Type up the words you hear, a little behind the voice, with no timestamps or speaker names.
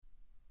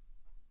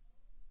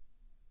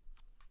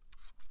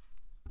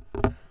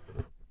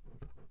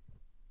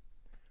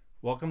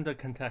Welcome to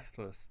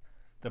Contextless,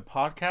 the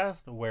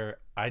podcast where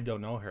I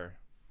don't know her.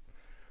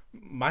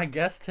 My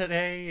guest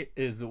today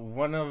is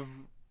one of,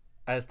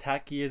 as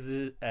tacky as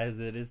it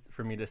is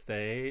for me to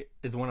say,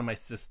 is one of my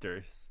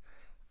sisters.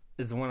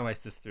 Is one of my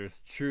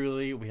sisters.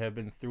 Truly, we have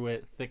been through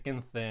it thick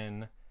and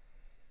thin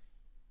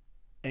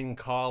in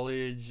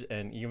college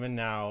and even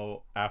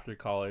now after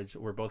college.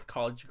 We're both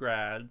college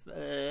grads.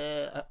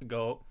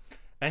 Go.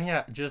 And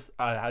yeah, just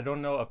I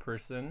don't know a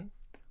person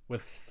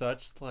with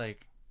such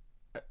like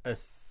a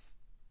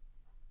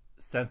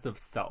sense of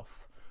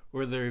self,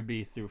 whether it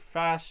be through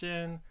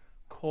fashion,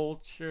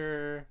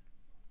 culture,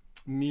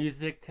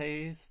 music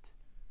taste.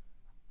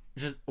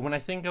 Just when I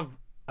think of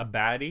a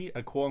baddie,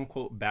 a quote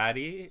unquote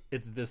baddie,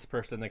 it's this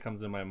person that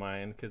comes in my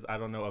mind because I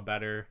don't know a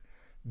better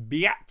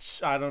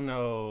bitch. I don't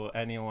know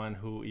anyone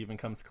who even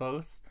comes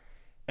close.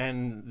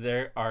 And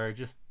there are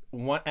just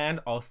one, and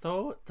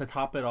also to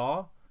top it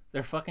all,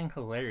 they're fucking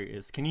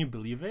hilarious. Can you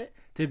believe it?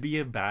 To be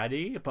a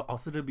baddie, but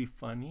also to be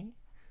funny?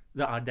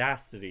 The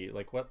audacity.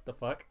 Like, what the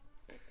fuck?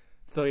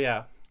 So,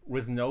 yeah,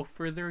 with no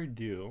further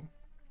ado,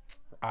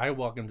 I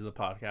welcome to the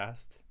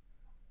podcast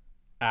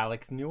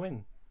Alex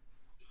Nguyen.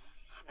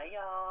 Hi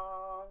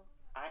y'all.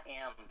 I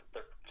am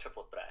the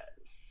triple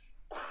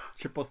threat.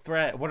 Triple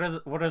threat. What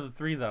are the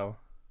three though?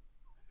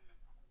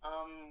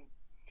 Um,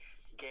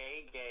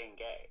 gay, gay, and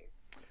gay.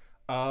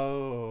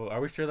 Oh, are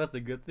we sure that's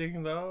a good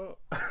thing though?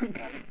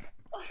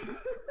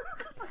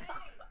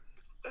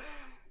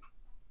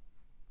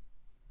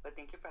 But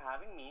thank you for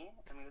having me.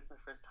 I mean, this is my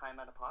first time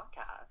at a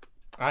podcast.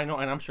 I know,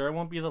 and I'm sure it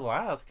won't be the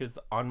last because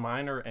on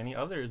mine or any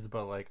others,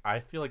 but like I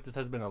feel like this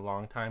has been a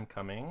long time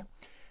coming.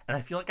 And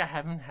I feel like I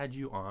haven't had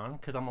you on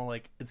because I'm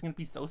like, it's gonna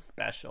be so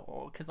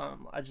special because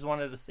I just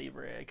wanted to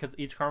savor it because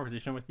each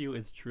conversation with you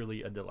is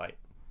truly a delight.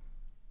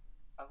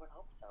 I would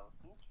hope so.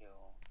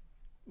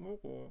 Thank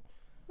you.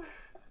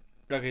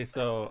 Okay,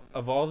 so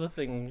of all the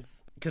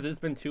things, because it's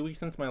been 2 weeks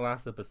since my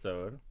last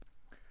episode,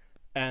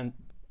 and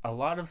a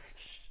lot of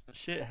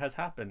shit has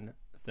happened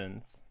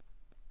since.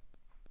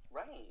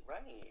 Right,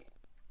 right.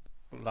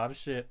 A lot of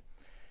shit.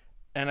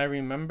 And I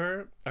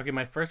remember, okay,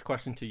 my first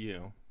question to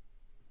you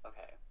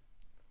Okay.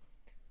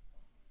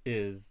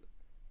 is,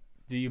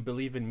 do you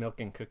believe in milk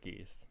and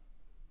cookies?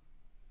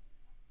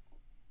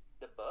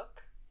 The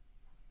book?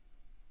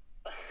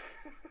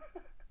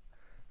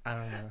 I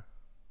don't know.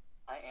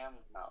 I am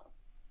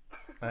mouse.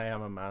 I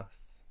am a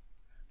mouse.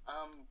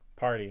 Um,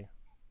 Party.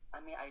 I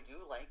mean, I do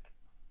like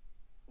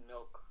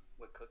milk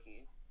with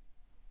cookies.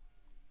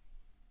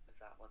 Is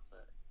that what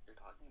you're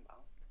talking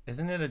about?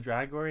 Isn't it a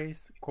Drag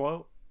Race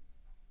quote?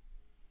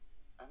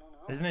 I don't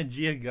know. Isn't it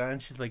Gia Gunn?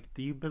 She's like,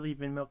 do you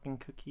believe in milk and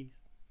cookies?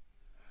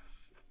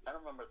 I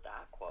don't remember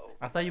that quote.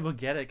 I thought you would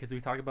get it because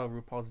we talk about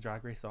RuPaul's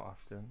Drag Race so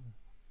often.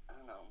 I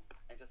don't know.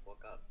 I just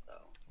woke up, so.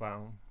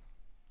 Wow.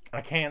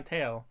 I can't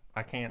tell.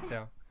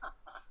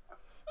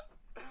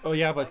 Oh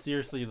yeah, but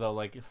seriously though,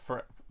 like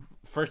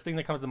first thing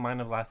that comes to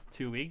mind of the last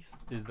 2 weeks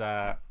is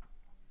that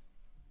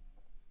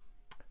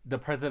the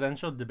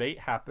presidential debate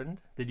happened.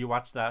 Did you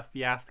watch that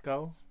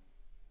fiasco?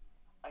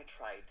 I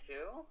tried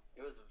to.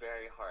 It was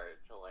very hard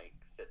to like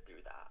sit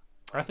through that.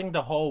 I think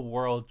the whole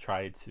world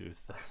tried to.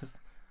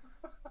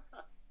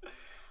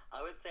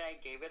 I would say I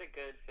gave it a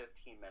good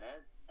 15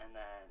 minutes and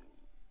then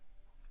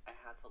I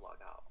had to log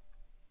out.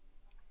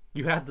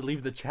 You had to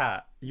leave the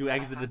chat. You I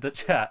exited had the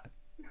to. chat.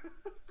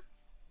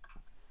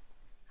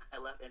 I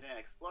left Internet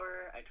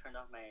Explorer. I turned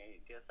off my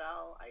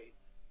DSL. I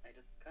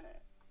just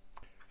couldn't.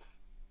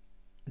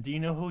 Do you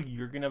know who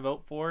you're gonna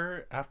vote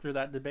for after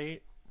that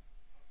debate?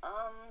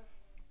 Um,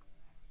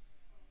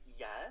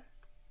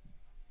 yes.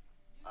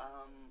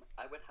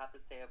 I would have to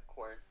say, of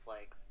course,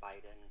 like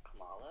Biden,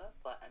 Kamala,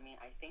 but I mean,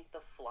 I think The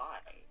Fly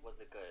was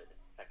a good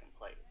second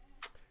place.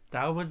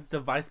 That was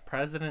the vice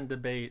president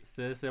debate,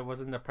 sis. It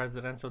wasn't the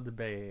presidential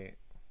debate.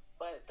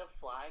 But The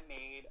Fly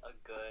made a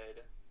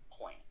good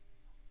point.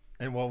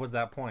 And what was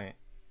that point?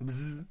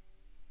 Bzz.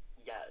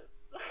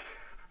 Yes.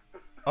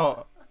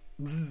 Oh,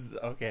 bzz.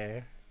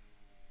 Okay.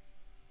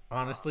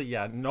 Honestly,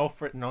 yeah.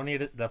 No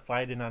need. The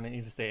fly did not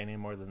need to say any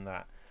more than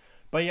that.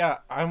 But yeah,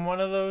 I'm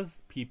one of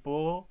those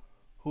people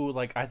who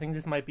like. I think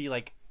this might be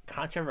like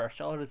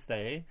controversial to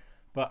say,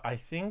 but I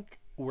think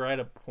we're at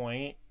a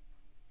point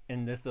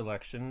in this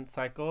election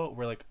cycle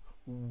where like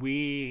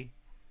we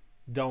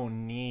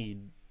don't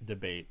need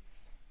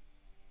debates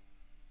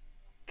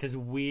because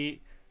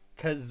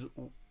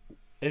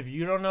if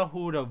you don't know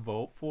who to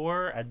vote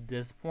for at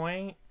this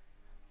point,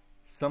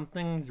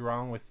 something's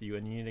wrong with you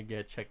and you need to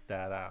get checked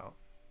that out.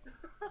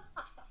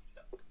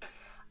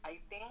 I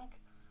think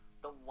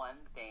the one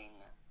thing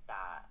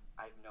that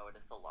I've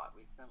noticed a lot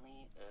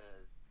recently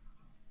is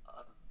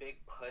a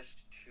big push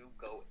to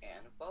go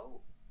and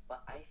vote.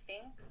 But I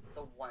think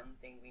the one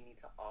thing we need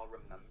to all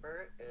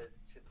remember is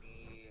to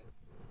be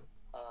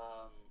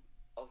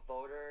a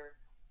voter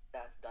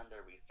that's done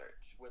their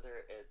research,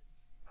 whether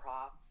it's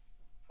props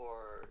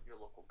for your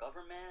local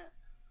government,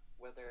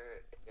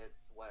 whether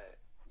it's what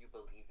you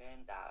believe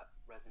in that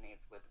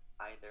resonates with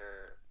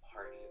either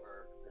party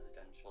or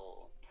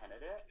presidential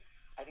candidate.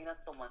 I think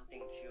that's the one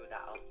thing too that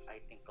I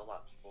think a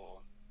lot of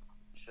people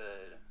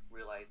should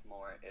realize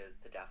more is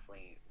to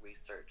definitely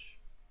research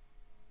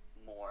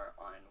more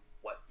on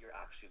what you're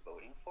actually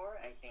voting for.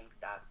 I think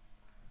that's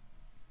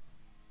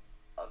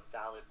a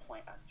valid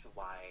point as to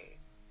why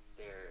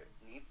there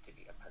needs to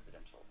be a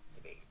presidential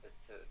debate, is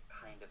to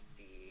kind of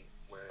see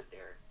where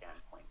their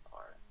standpoints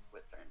are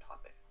with certain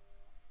topics.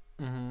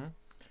 Mm-hmm.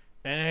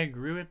 And I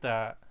agree with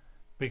that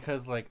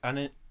because, like,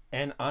 an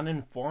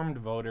uninformed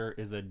voter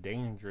is a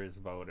dangerous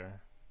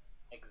voter.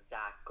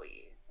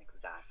 Exactly.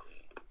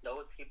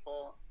 Those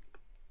people,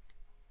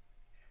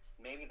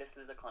 maybe this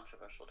is a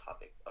controversial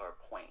topic or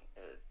point,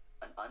 is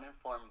an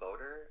uninformed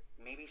voter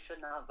maybe should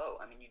not vote.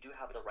 I mean, you do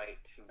have the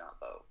right to not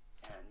vote,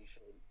 and you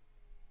should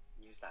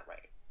use that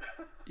right.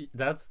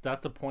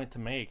 That's a point to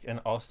make,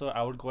 and also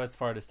I would go as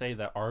far to say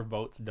that our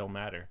votes don't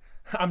matter.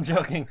 I'm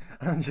joking.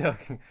 I'm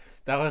joking.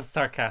 That was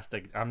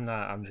sarcastic. I'm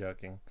not. I'm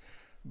joking.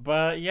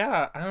 But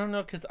yeah, I don't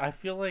know, cause I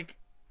feel like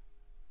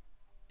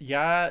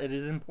yeah, it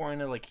is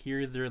important to like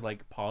hear their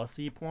like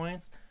policy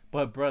points.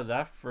 But bro,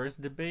 that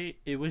first debate,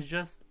 it was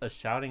just a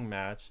shouting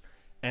match,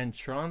 and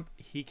Trump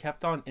he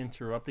kept on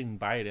interrupting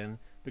Biden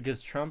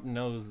because Trump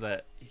knows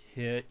that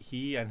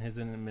he and his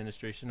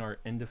administration are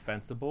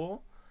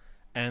indefensible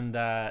and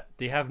that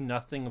they have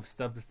nothing of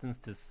substance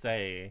to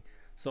say.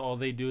 So all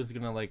they do is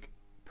gonna like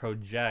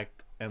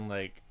project and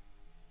like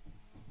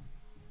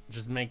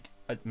just make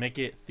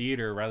it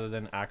theater rather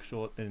than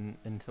actual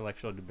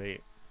intellectual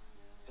debate.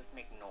 Just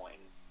make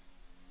noise.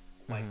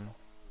 White Mhm. noise.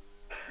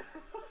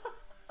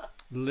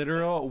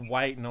 Literal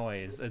white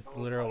noise. It's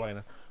literal white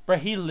noise. But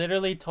he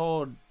literally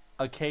told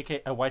a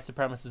white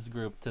supremacist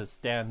group to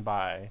stand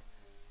by.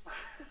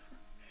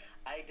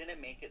 I didn't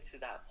make it to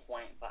that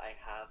point, but I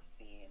have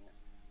seen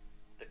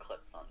the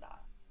clips on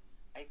that.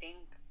 I think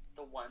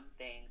the one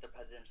thing the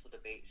presidential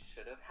debate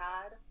should have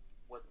had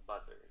was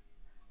buzzers.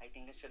 I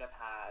think it should have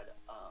had,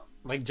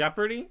 Like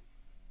Jeopardy?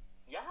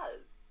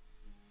 yes,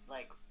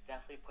 like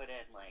definitely put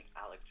in like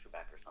Alec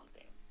Trebek or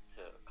something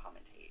to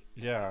commentate.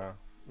 Yeah.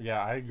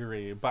 Yeah, I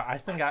agree. But I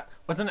think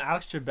wasn't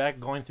Alex Trebek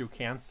going through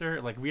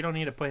cancer? Like we don't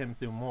need to put him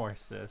through more,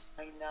 sis.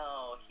 I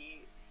know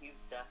he's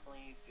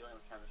definitely dealing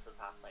with cancer for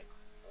the past like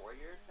 4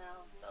 years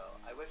now. So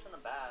I wish him the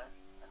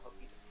best. I hope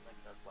he like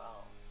does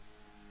well.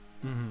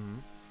 Mm-hmm.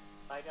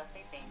 But I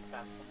definitely think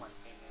that's the one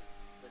thing is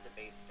the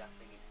debates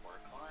definitely need to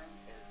work on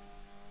is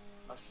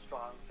a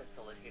strong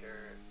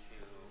facilitator to,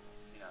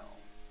 you know,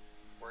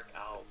 work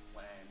out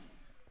when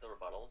the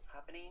rebuttal's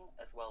happening,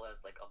 as well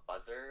as like a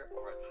buzzer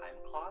or a time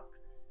clock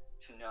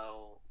to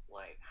know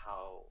like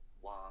how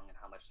long and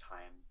how much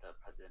time the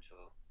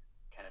presidential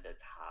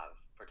candidates have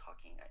for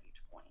talking at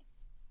each point.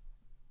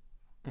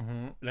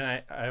 Mm-hmm.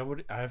 And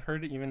I've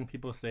heard even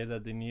people say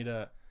that they need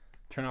to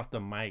turn off the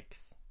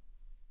mics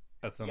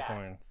at some Yeah,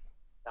 points.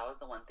 that was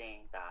the one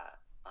thing that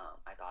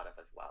I thought of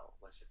as well,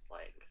 was just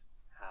like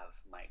have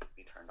mics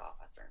be turned off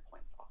at certain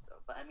points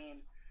also. But I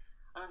mean,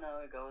 I don't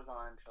know, it goes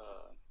on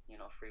to, you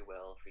know, free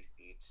will, free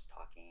speech,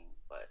 talking,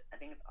 but I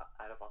think it's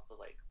out of also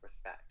like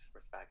respect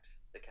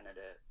the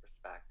candidate,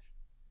 respect,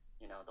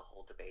 you know, the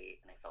whole debate,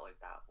 and I felt like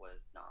that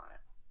was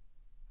not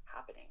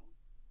happening.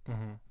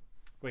 Mm-hmm.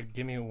 Wait,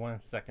 give me 1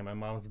 second. My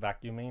mom's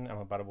vacuuming. I'm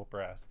about to whoop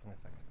her ass. Give me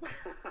a second.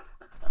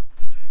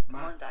 Come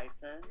on,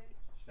 Dyson.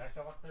 Yes.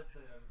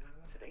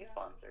 Today's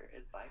sponsor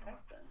is by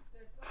Dyson.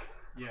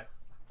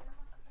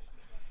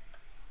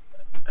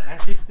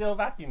 And she's still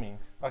vacuuming.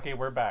 Okay,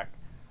 we're back.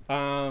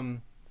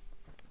 Um,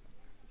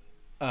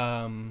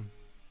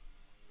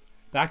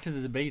 Back to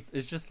the debates.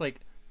 It's just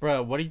like,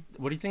 bro, what do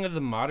you think of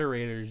the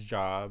moderators'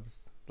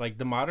 jobs? Like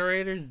the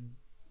moderators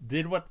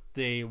did what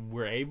they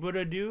were able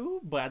to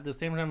do, but at the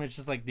same time, it's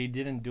just like they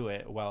didn't do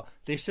it well.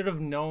 They should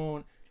have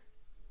known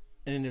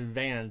in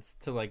advance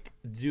to like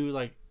do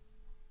like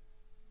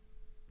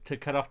to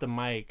cut off the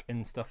mic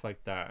and stuff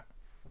like that.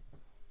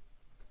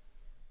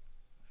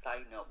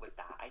 Side note with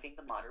that, I think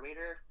the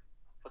moderator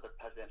for the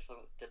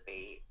presidential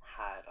debate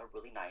had a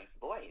really nice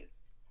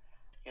voice.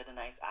 He had a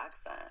nice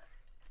accent,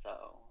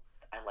 so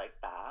I like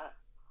that.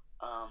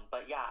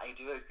 But yeah, I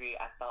do agree.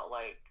 I felt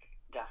like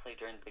definitely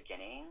during the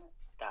beginning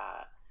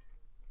that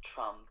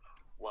Trump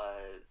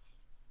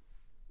was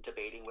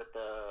debating with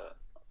the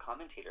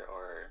commentator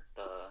or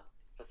the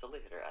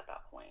facilitator at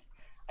that point.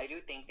 I do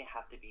think they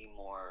have to be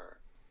more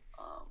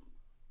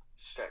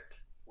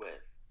strict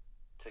with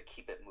to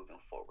keep it moving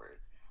forward.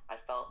 I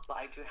felt, but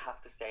I do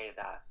have to say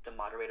that the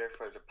moderator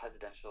for the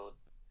presidential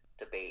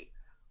debate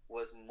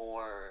was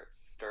more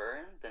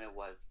stern than it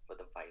was for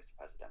the vice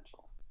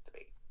presidential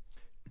debate.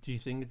 Do you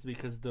think it's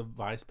because the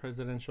vice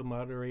presidential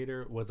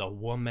moderator was a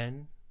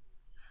woman?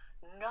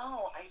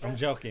 No, I'm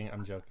joking.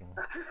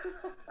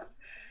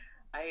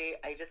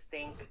 I just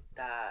think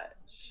that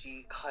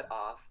she cut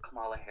off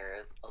Kamala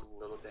Harris a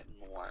little bit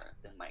more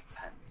than Mike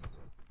Pence.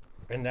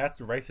 And that's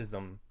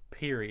racism,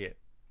 period.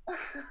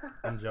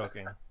 I'm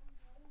joking.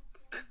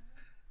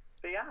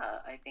 But yeah,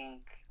 I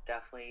think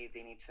definitely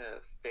they need to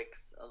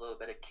fix a little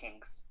bit of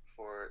kinks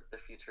for the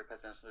future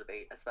presidential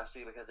debate,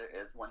 especially because there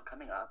is one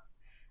coming up.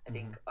 I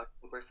think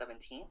October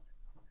 17th,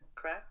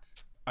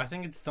 correct? I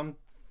think it's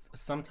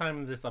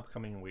sometime this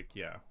upcoming week.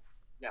 Yeah.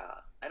 Yeah,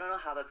 I don't know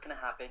how that's gonna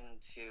happen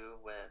too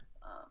with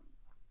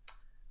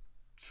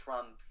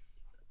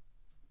Trump's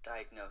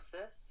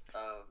diagnosis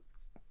of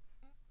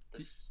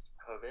the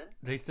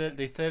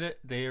COVID.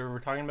 They were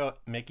talking about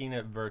making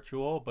it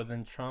virtual, but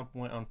then Trump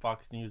went on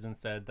Fox News and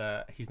said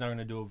that he's not going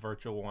to do a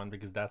virtual one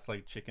because that's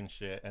like chicken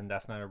shit and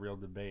that's not a real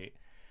debate.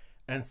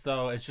 And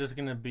so it's just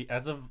going to be,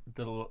 as of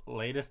the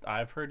latest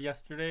I've heard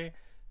yesterday,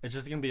 it's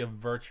just going to be a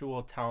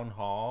virtual town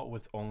hall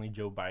with only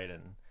Joe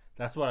Biden.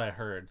 That's what I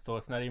heard. So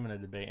it's not even a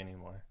debate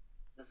anymore.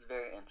 That's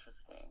very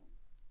interesting.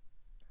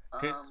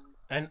 Okay.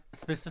 And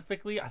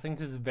specifically, I think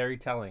this is very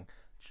telling.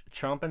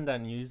 Trump in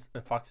that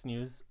Fox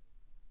News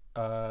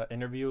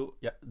interview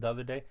the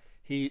other day,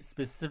 he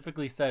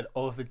specifically said,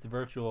 "Oh, if it's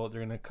virtual,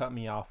 they're gonna cut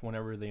me off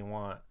whenever they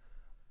want."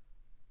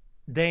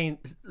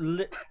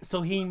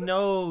 So he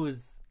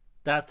knows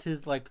that's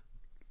his like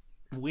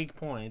weak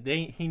point.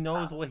 He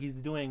knows what he's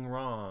doing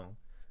wrong.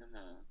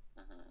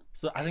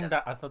 So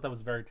I thought that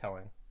was very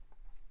telling.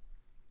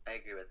 I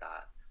agree with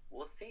that.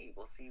 We'll see.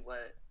 We'll see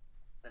what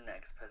the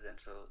next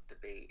presidential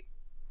debate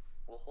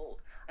will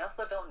hold. I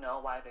also don't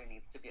know why there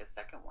needs to be a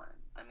second one.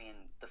 I mean,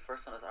 the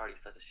first one was already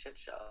such a shit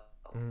show.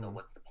 So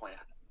what's the point of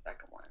having the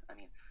second one? I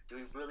mean, do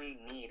we really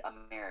need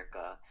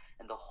America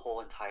and the whole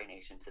entire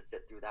nation to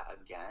sit through that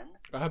again?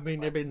 I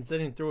mean, they've been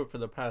sitting through it for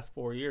the past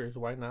 4 years.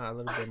 Why not a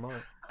little bit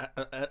more?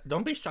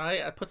 Don't be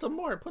shy. Put some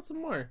more.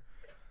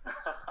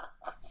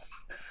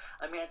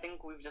 I mean, I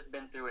think we've just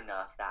been through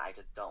enough that I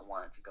just don't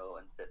want to go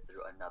and sit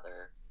through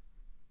another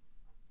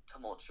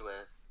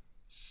tumultuous,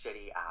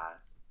 shitty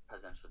ass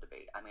presidential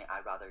debate. I mean,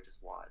 I'd rather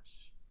just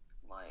watch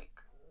like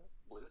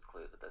Blue's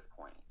Clues at this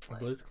point. Like,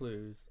 Blue's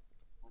Clues.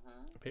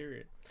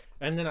 Period.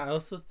 And then I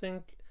also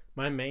think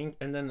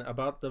and then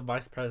about the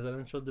vice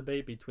presidential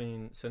debate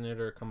between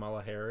Senator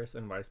Kamala Harris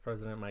and Vice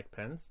President Mike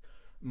Pence,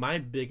 my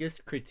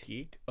biggest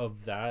critique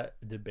of that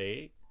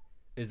debate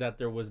is that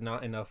there was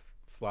not enough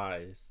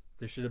flies.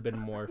 There should have been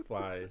more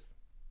flies.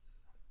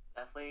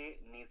 Definitely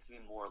needs to be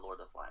more Lord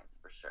of the Flies,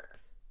 for sure.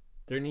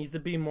 There needs to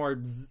be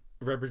more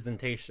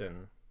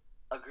representation.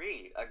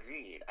 Agreed.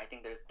 I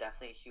think there's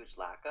definitely a huge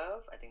lack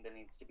of. I think there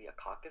needs to be a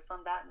caucus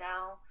on that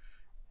now.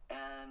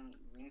 And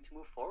we need to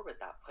move forward with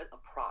that. Put a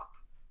prop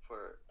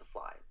for the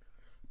flies.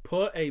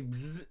 Put a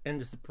bzz in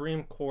the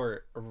Supreme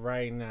Court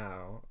right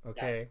now,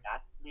 okay? Yes,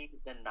 that needs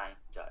the ninth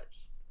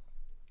judge.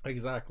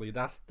 Exactly.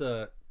 That's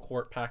the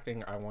court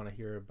packing I want to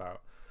hear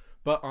about.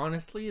 But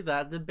honestly,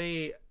 that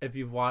debate, if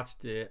you've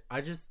watched it,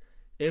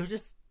 it was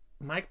just,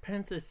 Mike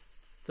Pence is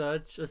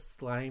such a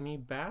slimy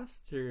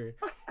bastard.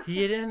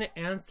 He didn't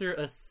answer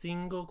a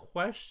single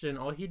question.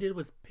 All he did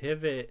was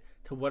pivot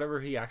to whatever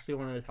he actually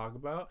wanted to talk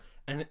about.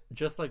 And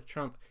just like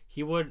Trump,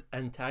 he would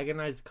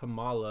antagonize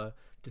Kamala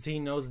because he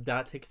knows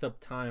that takes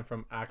up time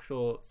from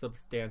actual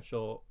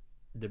substantial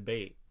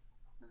debate.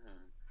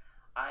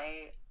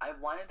 I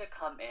wanted to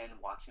come in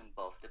watching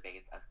both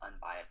debates as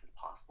unbiased as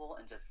possible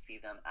and just see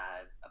them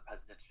as a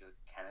presidential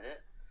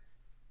candidate,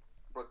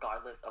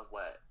 regardless of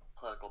what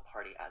political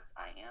party as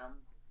I am.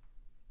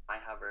 I,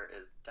 however,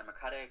 is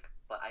Democratic,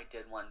 but I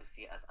did want to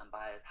see it as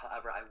unbiased.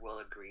 However, I will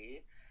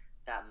agree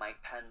that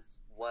Mike Pence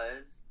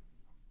was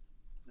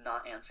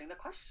not answering the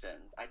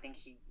questions. I think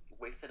he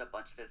wasted a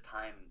bunch of his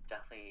time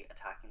definitely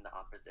attacking the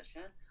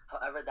opposition.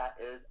 However, that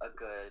is a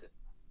good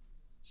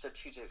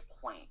strategic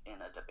point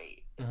in a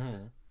debate, is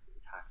just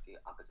attack the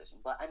opposition.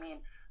 But I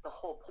mean, the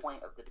whole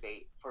point of the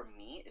debate for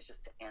me is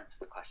just to answer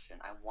the question.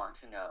 I want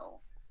to know,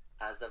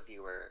 as a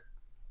viewer,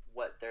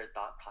 what their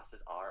thought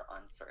process are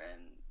on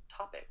certain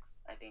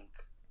topics. I think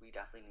we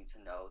definitely need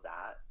to know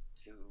that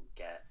to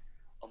get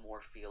a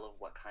more feel of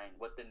what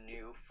the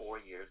new 4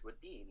 years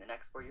would be, the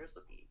next 4 years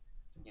would be,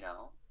 you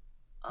know?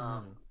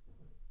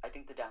 I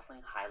think the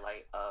definitely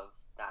highlight of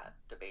that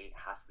debate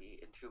has to be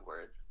in 2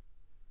 words: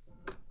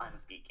 I'm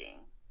speaking.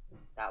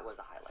 That was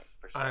a highlight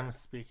for sure. I'm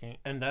speaking.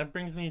 And that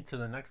brings me to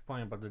the next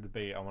point about the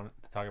debate I wanted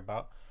to talk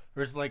about.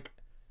 There's like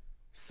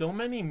so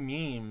many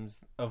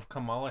memes of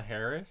Kamala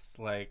Harris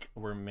like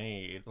were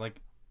made.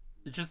 Like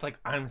it's just like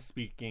I'm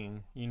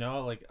speaking, you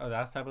know, like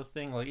that type of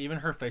thing. Like even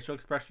her facial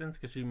expressions,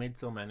 because she made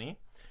so many.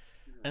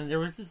 And there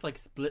was this like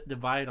split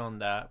divide on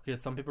that,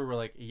 because some people were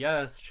like,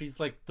 yes, she's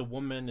like the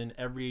woman in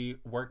every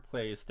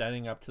workplace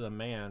standing up to the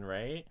man,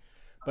 right?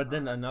 But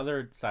then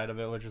another side of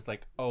it was just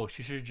like, oh,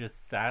 she should have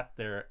just sat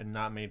there and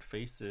not made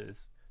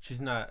faces. She's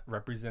not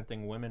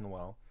representing women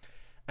well.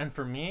 And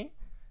for me,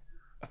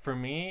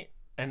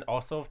 and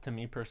also to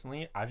me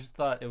personally, I just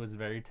thought it was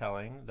very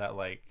telling that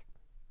like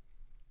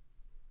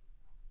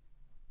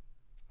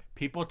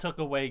people took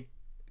away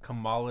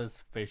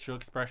Kamala's facial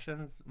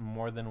expressions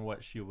more than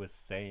what she was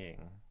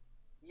saying.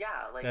 Yeah,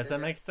 like does that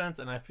make sense?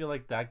 And I feel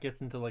like that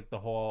gets into like the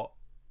whole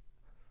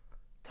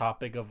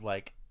topic of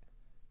like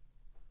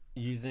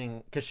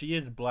using, because she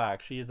is a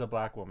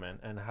black woman,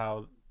 and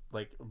how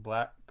like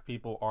black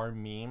people are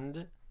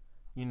memed,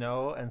 you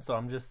know. And so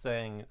I'm just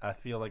saying, I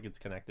feel like it's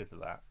connected to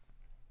that.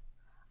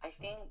 I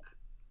think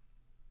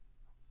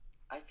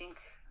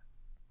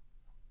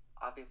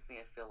obviously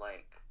I feel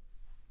like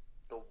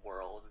the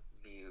world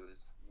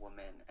views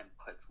women and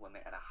puts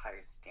women at a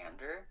higher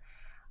standard,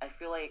 I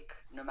feel like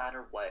no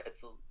matter what,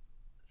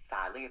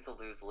 sadly it's a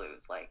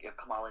lose-lose. Like if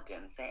Kamala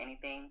didn't say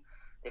anything,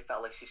 they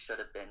felt like she should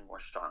have been more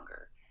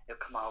stronger. If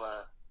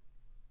Kamala,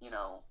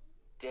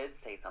 did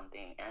say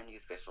something and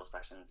use facial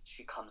expressions,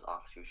 she comes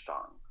off too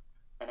strong.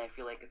 And I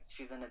feel like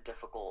she's in a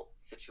difficult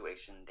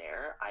situation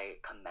there. I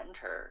commend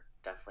her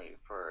definitely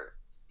for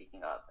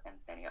speaking up and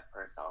standing up for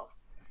herself,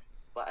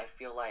 but I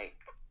feel like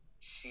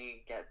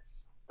she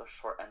gets the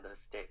short end of the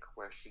stick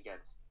where she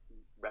gets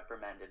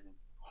reprimanded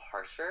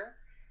harsher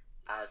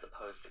as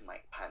opposed to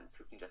Mike Pence,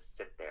 who can just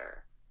sit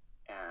there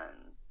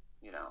and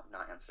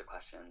not answer the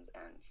questions,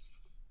 and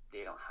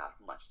they don't have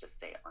much to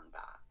say on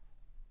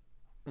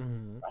that.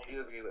 Mm-hmm. I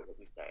do agree with what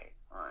you say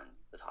on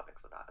the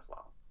topics of that as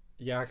well.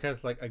 Yeah,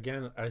 because like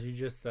again, as you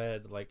just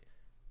said, like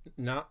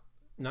not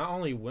not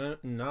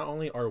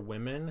only are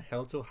women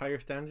held to a higher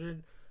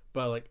standard,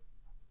 but like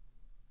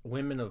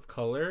women of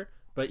color,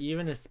 but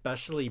even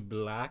especially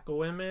black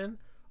women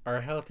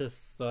are held to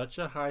such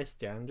a high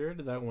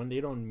standard that when they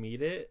don't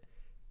meet it,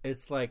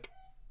 it's like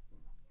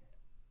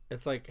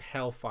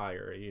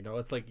hellfire.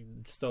 It's like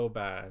so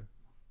bad.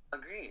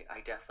 Agree. I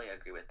definitely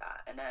agree with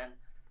that. And then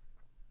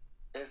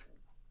if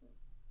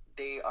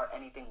they are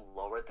anything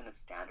lower than a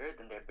standard,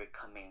 then they're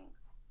becoming,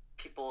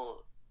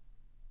 people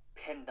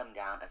pin them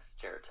down as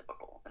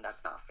stereotypical, and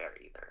that's not fair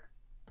either.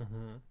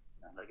 Mm-hmm.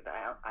 Like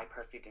I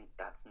personally think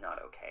that's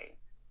not okay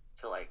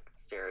to like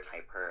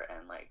stereotype her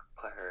and like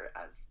put her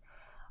as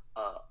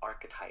a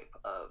archetype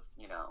of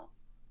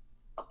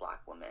a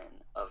black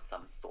woman of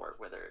some sort,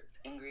 whether it's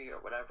angry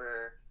or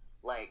whatever.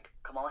 Like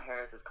Kamala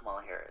Harris is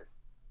Kamala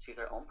Harris. She's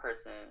her own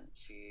person.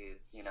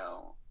 She's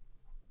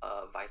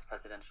a vice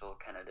presidential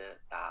candidate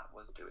that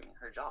was doing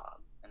her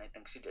job, and I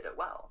think she did it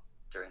well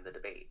during the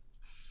debate.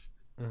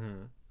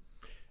 Mm-hmm.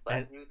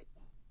 But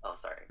oh,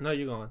 sorry. No,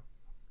 you go on.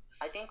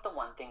 I think the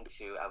one thing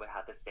too I would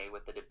have to say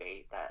with the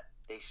debate that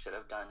they should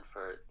have done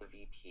for the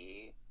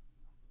VP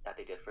that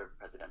they did for the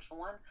presidential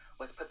one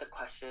was put the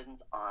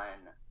questions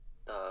on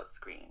the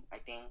screen. I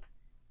think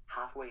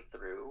halfway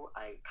through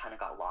I kind of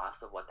got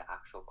lost of what the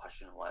actual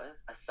question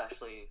was,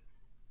 especially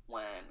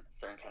when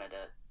certain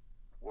candidates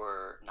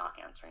were not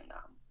answering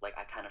them. Like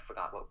I kind of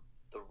forgot what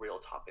the real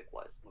topic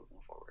was moving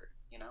forward,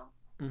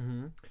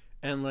 Mm-hmm.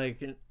 And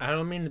like, I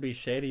don't mean to be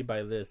shady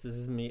by this. This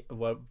is me.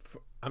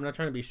 I'm not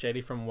trying to be shady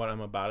from what I'm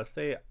about to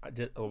say.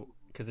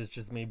 Because it's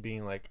just me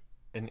being like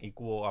an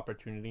equal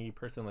opportunity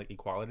person, like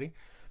equality.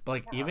 But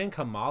like even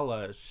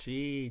Kamala,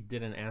 she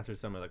didn't answer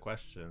some of the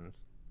questions.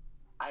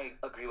 I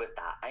agree with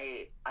that.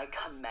 I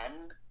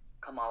commend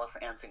Kamala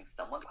for answering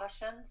somewhat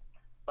questions,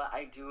 but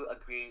I do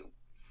agree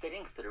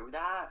sitting through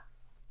that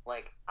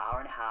like hour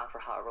and a half or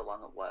however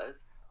long it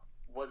was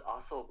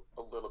also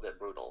a little bit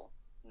brutal,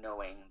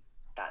 knowing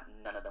that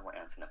none of them were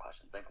answering the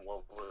questions. Like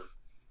what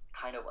was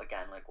kind of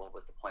again like what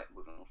was the point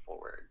moving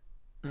forward?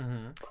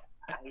 Mm-hmm.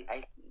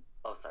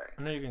 Oh sorry.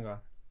 No, you can go.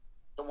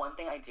 The one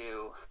thing I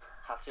do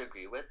have to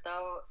agree with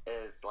though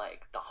is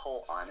like the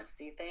whole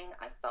honesty thing.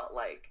 I felt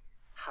like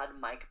had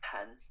Mike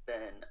Pence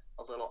been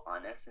a little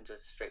honest and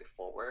just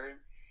straightforward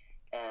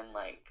and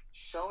like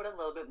showed a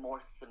little bit more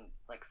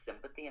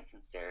sympathy and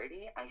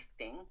sincerity, I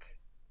think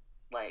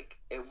like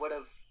it would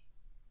have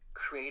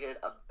created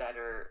a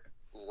better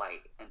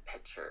light and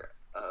picture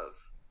of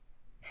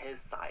his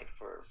side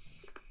for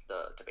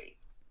the debate.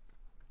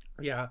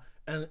 Yeah,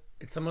 and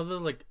some of the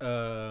like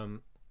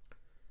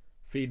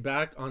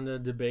feedback on the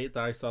debate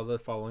that I saw the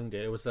following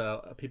day was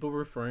that people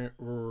were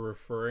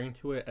referring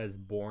to it as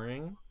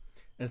boring,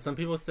 and some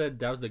people said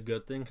that was a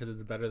good thing because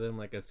it's better than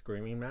like a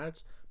screaming match.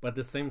 But at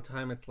the same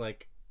time, it's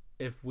like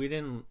if we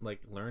didn't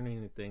like learn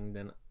anything,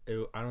 then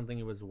I don't think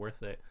it was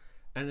worth it.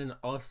 And then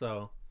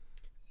also,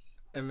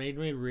 it made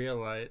me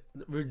realize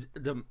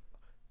the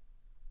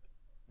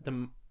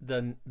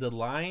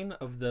line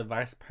of the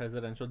vice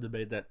presidential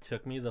debate that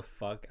took me the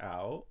fuck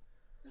out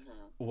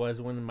was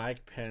when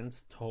Mike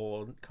Pence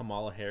told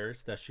Kamala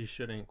Harris that she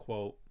shouldn't,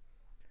 quote,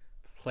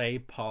 play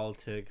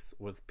politics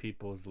with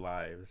people's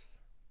lives,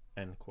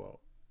 end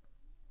quote.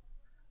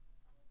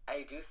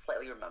 I do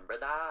slightly remember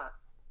that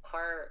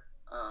part.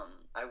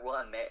 I will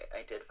admit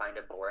I did find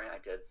it boring. I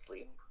did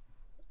sleep.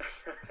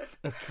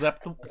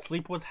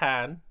 Sleep was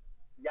had.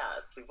 Yeah,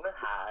 sleep was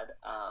had.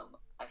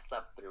 I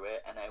slept through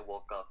it and I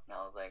woke up and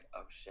I was like,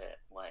 oh shit,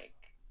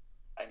 like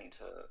I need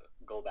to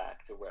go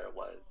back to where it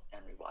was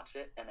and rewatch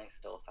it, and I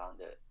still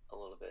found it a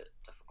little bit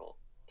difficult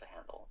to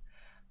handle.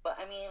 But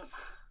I mean,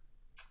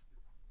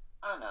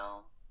 I don't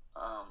know.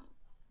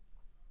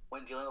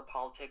 When dealing with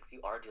politics,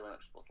 you are dealing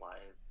with people's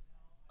lives.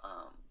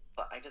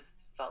 But I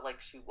just felt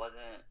like she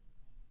wasn't,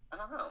 I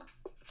don't know.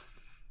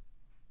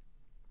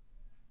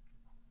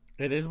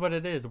 It is what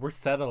it is. We're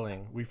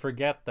settling. We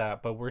forget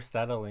that, but we're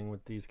settling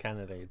with these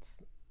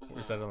candidates. Mm-hmm.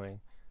 We're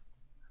settling.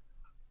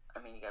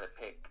 I mean, you gotta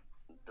pick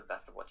the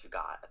best of what you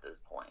got at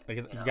this point.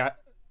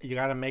 You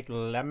gotta make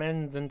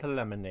lemons into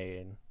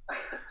lemonade.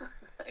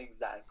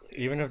 Exactly.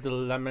 Even if the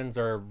lemons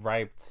are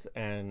ripe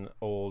and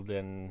old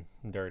and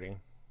dirty.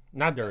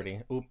 Not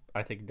dirty. Oop,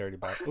 I take dirty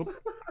back. Oop.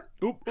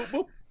 Oop, oop,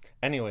 oop.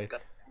 Anyways,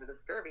 Got the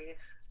scurvy.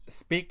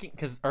 speaking,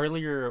 because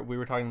earlier we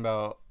were talking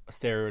about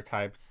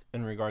stereotypes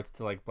in regards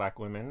to like black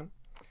women,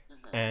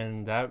 Mm-hmm.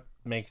 and that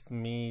makes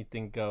me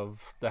think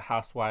of the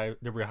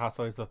Real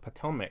Housewives of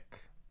Potomac,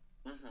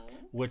 Mm-hmm.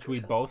 which we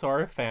Which one? both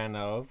are a fan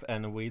of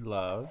and we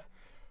love.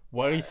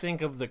 What do you Yeah.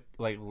 think of the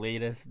like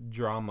latest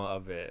drama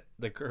of it?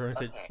 The current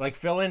Okay. like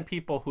fill in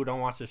people who don't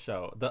watch the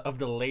show.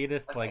 The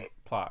latest like Okay.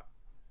 plot.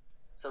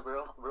 So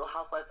Real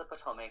Housewives of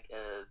Potomac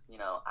is,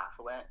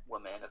 affluent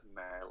women of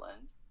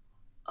Maryland.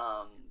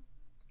 Um,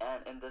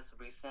 and in this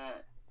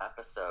recent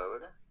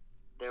episode,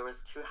 there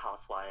was two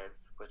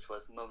housewives, which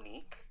was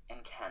Monique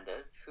and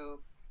Candace,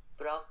 who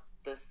throughout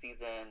this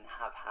season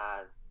have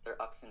had their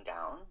ups and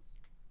downs.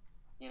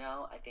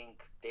 I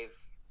think they've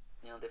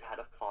had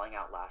a falling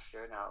out last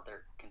year. Now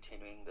they're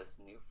continuing this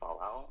new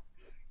fallout.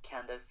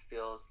 Candace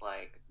feels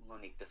like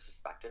Monique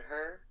disrespected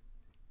her.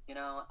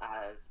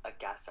 As a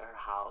guest at her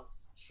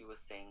house, she was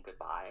saying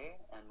goodbye,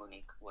 and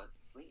Monique was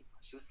asleep.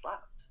 She was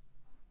slept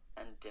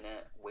and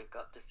didn't wake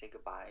up to say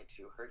goodbye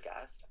to her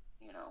guest.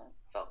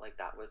 Felt like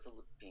that was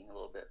being a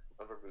little bit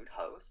of a rude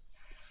host.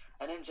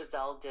 And then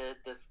Giselle did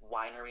this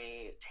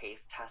winery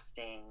taste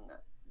testing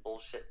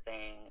bullshit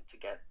thing to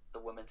get the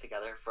women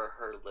together for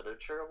her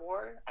literature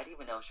award. I didn't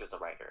even know she was a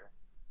writer.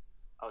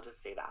 I'll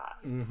just say that.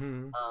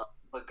 Mm-hmm.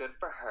 But good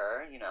for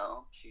her,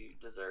 she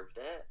deserved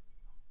it.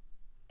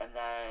 And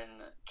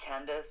then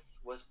Candace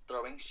was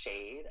throwing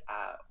shade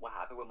at what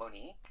happened with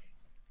Monique.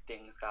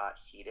 Things got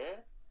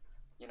heated.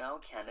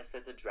 Candace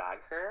said to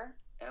drag her,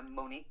 and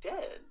Monique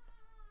did.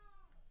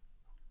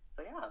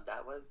 So yeah,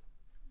 that was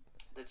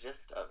the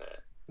gist of it.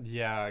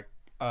 Yeah,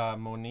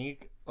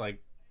 Monique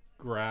like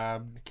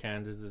grabbed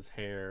Candace's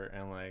hair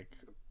and like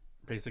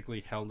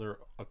basically held her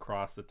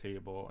across the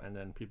table, and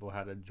then people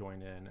had to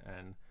join in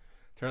and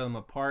tear them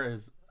apart.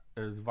 Is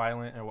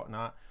violent and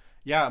whatnot.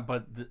 Yeah,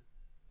 but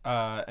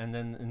and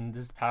then in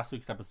this past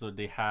week's episode,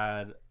 they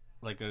had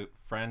like a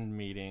friend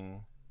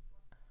meeting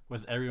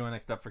with everyone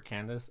except for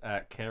Candace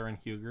at Karen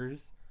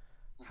Huger's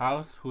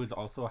house, Mm-hmm. who is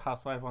also a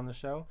housewife on the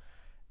show,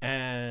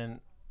 and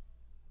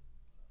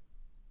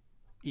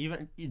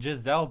even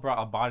Giselle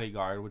brought a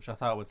bodyguard, which I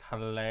thought was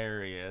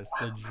hilarious.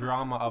 The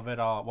drama of it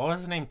all. What was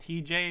his name?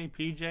 TJ?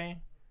 PJ?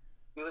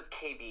 It was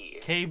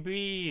KB.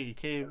 KB?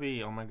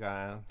 KB. Oh my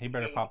god. He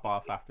better pop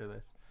off after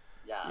this.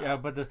 Yeah. Yeah,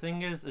 but the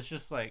thing is, it's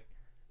just like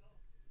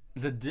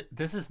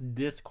this is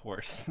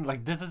discourse.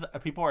 Like this is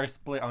people are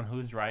split on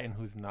who's right and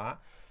who's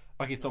not.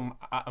 Okay, so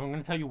I'm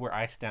gonna tell you where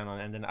I stand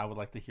on it, and then I would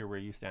like to hear where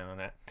you stand on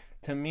it.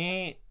 To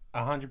me,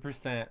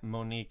 100%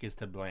 Monique is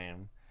to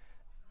blame.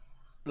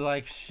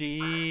 Like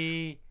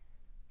the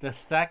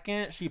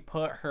second she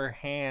put her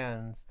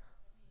hands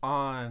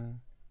on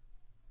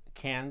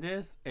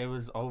Candace, it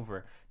was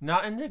over.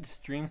 Not in the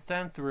extreme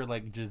sense where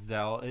like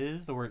Giselle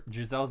is, or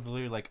Giselle's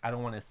literally like, I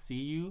don't want to see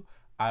you.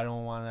 I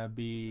don't want to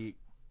be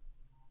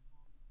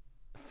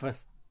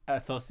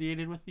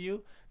associated with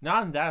you.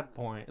 Not in that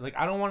point. Like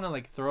I don't want to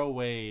like throw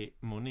away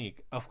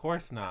Monique. Of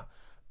course not.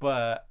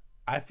 But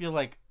I feel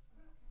like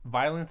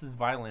violence is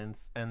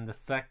violence, and the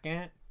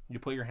second you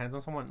put your hands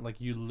on someone, like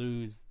you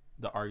lose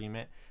the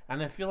argument.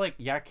 And I feel like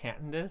yeah,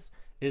 Candace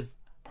is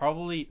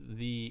probably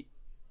the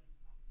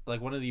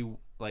like one of the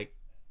like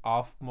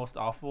most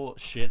awful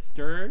shit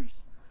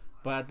stirrers,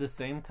 but at the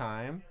same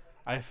time,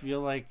 I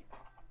feel like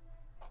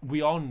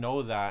we all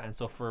know that, and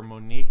so for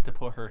Monique to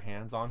put her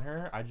hands on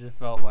her, I just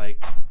felt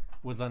like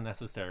was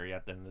unnecessary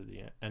at the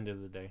end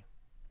of the day.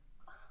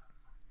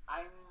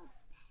 I'm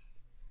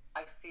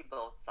I see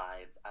both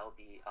sides. I'll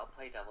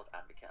play devil's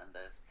advocate on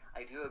this.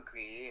 I do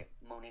agree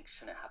Monique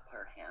shouldn't have put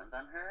her hands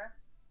on her,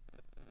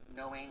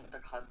 knowing the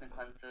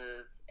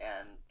consequences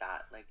and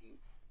that like you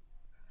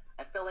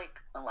I feel like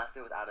unless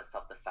it was out of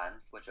self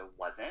defense, which it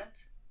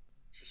wasn't,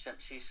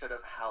 she should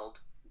have held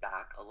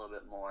back a little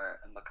bit more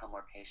and become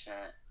more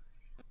patient.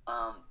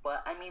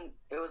 But I mean,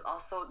 it was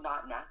also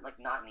not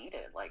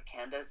needed. Like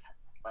Candace,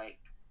 like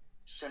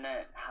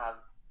shouldn't have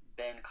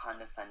been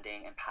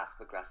condescending and passive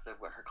aggressive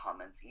with her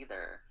comments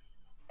either,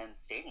 and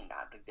stating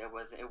that like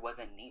it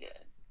wasn't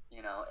needed.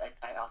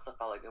 I also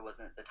felt like it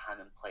wasn't the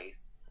time and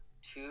place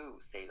to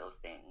say those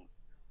things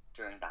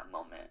during that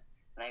moment,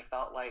 and I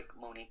felt like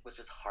Monique was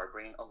just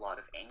harboring a lot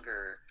of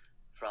anger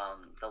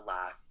from the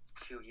last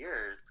 2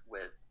 years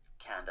with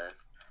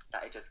Candace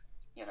that it just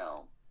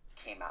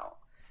came out.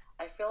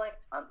 I feel like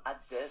at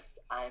this,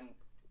 I'm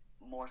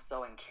more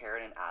so in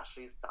Karen and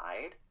Ashley's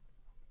side.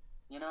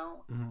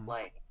 Mm-hmm.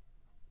 Like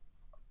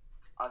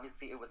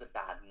obviously it was a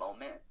bad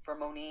moment for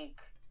Monique.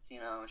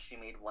 She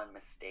made one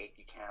mistake.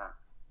 You can't.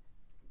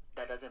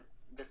 That doesn't.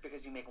 Just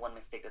because you make one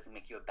mistake doesn't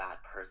make you a bad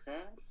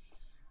person.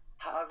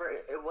 However,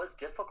 it was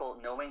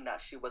difficult knowing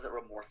that she wasn't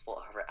remorseful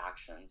of her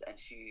actions, and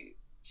she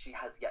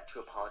has yet to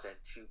apologize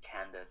to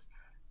Candace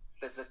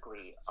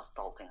physically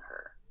assaulting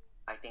her.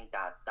 I think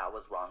that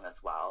was wrong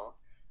as well.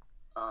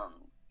 Um,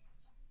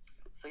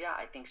 so yeah,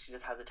 I think she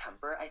just has a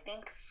temper. I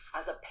think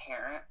as a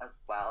parent as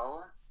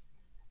well,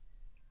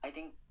 I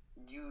think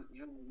you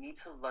need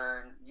to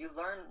learn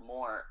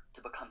more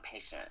to become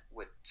patient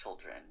with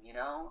children,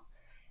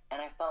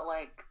 And I felt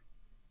like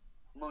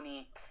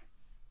Monique,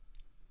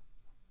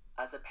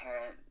 as a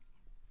parent,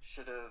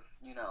 should have,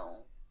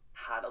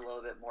 had a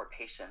little bit more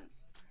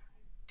patience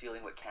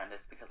dealing with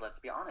Candace, because let's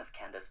be honest,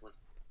 Candace was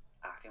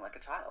acting like a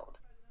child.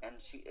 And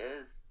she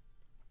is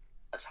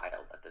a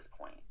child at this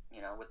point,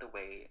 with the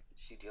way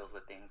she deals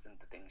with things and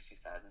the things she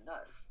says and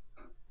does.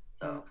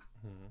 So,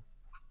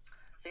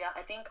 so yeah,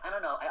 I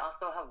don't know. I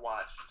also have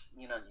watched,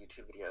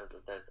 YouTube videos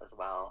of this as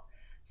well.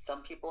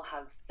 Some people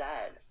have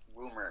said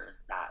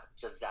rumors that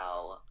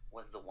Giselle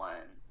was the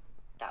one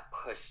that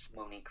pushed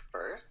Monique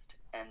first,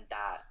 and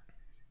that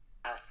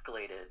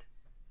escalated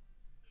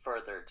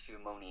further to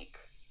Monique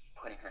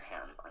putting her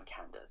hands on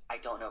Candace. I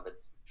don't know if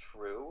it's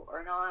true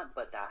or not,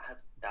 but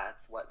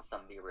that's what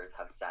some viewers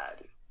have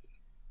said,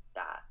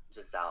 that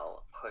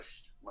Giselle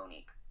pushed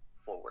Monique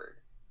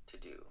forward to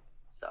do.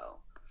 So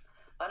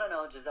I don't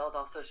know. Giselle's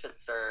also a shit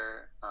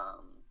stirrer.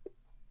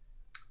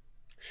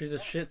 She's a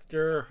shit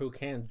stirrer who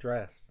can't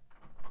dress.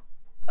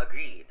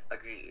 Agreed.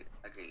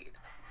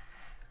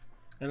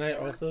 And I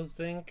also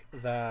think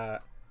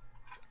that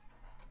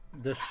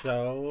the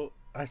show,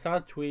 I saw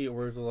a tweet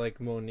where it was like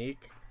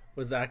Monique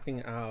was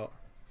acting out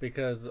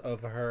because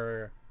of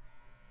her,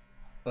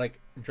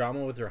 like,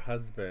 drama with her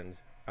husband,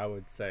 I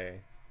would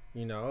say.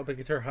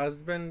 Because her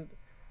husband,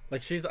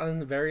 like, she's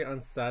very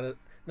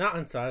not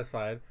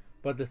unsatisfied,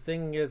 but the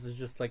thing is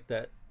just like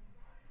that,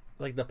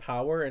 like, the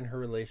power in her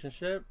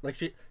relationship, like,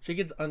 she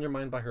gets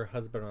undermined by her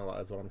husband a lot,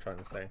 is what I'm trying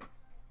to say.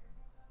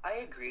 I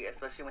agree,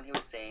 especially when he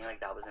was saying, like,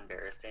 that was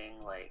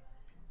embarrassing, like,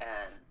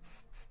 and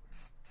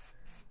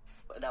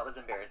that was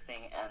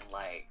embarrassing, and,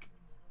 like,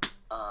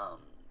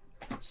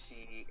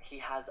 he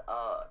has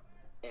a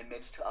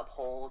image to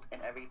uphold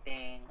and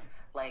everything.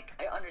 Like,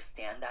 I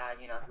understand that,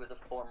 he was a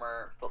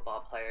former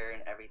football player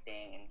and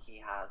everything, and he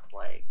has,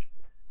 like,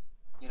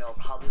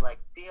 probably, like,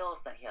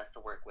 deals that he has to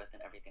work with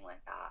and everything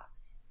like that.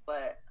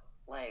 But,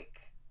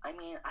 like, I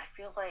mean, I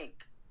feel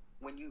like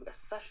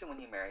especially when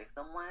you marry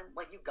someone,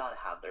 like, you gotta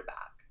have their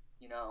back,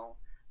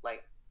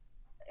 Like,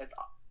 it's,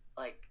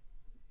 like,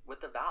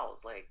 with the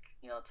vows, like,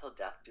 till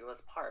death do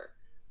us part,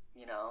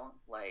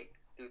 Like,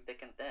 through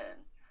thick and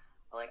thin.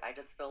 Like, I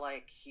just feel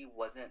like he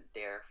wasn't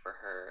there for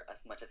her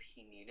as much as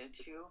he needed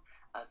to,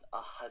 as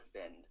a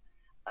husband,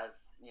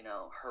 as,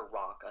 her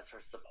rock, as her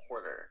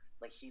supporter.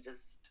 Like, he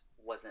just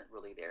wasn't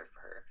really there for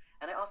her.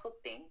 And I also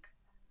think,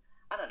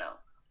 I don't know,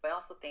 but I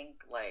also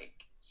think,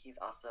 like, he's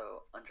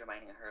also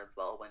undermining her as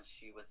well when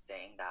she was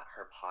saying that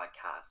her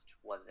podcast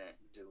wasn't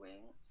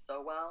doing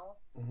so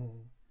well,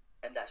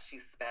 and that she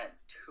spent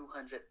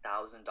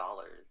 $200,000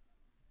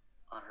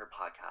 on her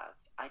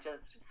podcast.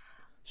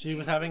 She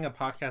was having a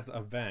podcast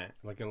event,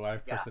 like a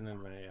live person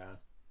event, yeah.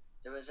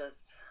 It was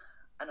just,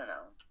 I don't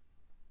know.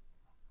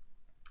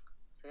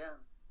 So yeah.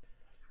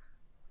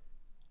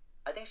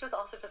 I think she was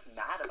also just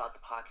mad about the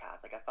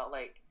podcast. Like, I felt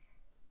like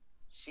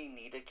she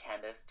needed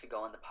Candace to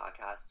go on the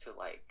podcast to,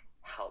 like,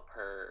 help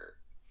her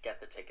get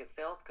the ticket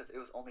sales, because it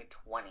was only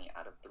 20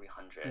 out of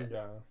 300.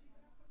 Yeah.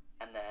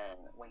 And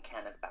then when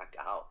Candace backed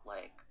out,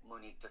 like,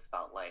 Monique just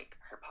felt like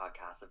her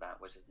podcast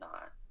event was just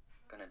not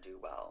gonna do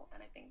well,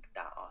 and I think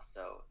that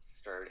also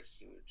stirred a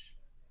huge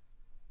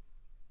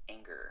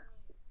anger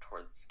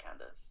towards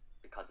Candace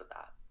because of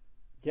that.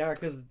 Yeah,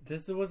 because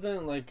this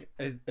wasn't like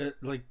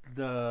like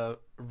the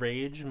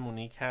rage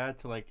Monique had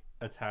to, like,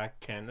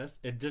 attack Candace.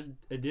 It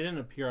didn't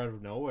appear out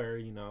of nowhere.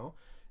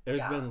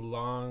 It's been a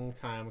long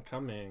time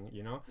coming.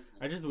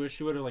 I just wish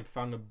she would have, like,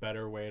 found a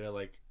better way to,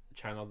 like,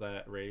 channel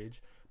that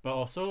rage. But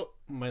also,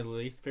 my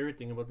least favorite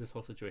thing about this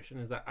whole situation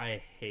is that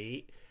I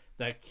hate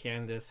that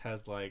Candace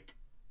has, like,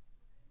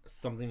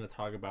 something to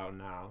talk about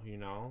now,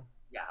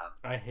 Yeah.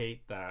 I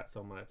hate that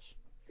so much.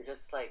 It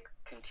just, like,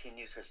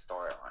 continues her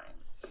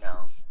storyline,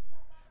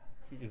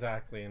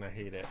 Exactly, and I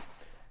hate it.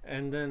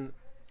 And then,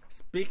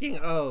 speaking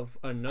of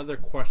another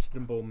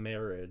questionable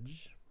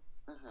marriage,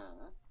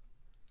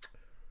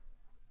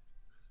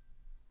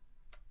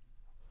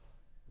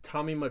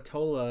 Tommy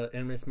Mottola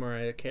and Miss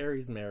Mariah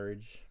Carey's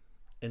marriage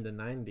in the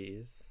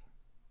 90s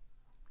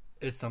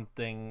is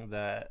something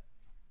that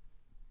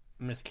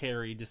Miss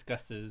Carey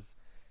discusses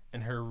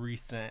in her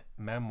recent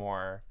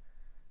memoir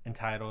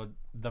entitled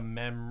 "The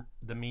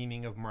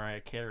Meaning of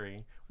Mariah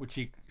Carey," which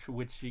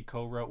she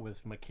co-wrote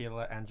with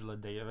Michaela Angela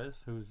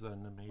Davis, who's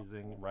an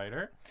amazing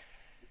writer.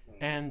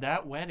 And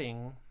that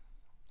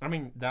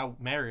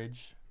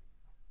marriage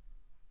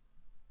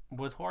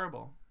was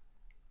horrible.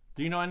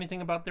 Do you know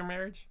anything about their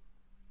marriage?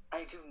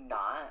 I do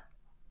not,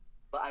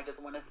 but I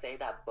just want to say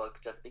that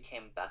book just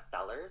became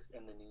bestsellers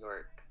in the New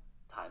York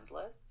Times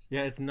list.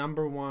 Yeah, it's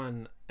number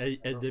one.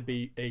 It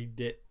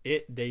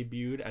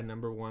debuted at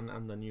number one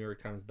on the New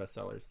York Times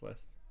bestsellers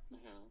list.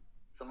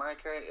 So Mariah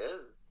Carey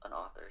is an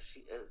author.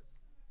 She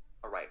is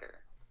a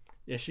writer.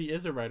 Yeah, she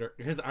is a writer,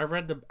 because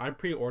I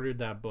pre-ordered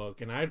that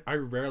book, and I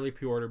rarely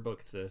pre-order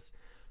books, sis,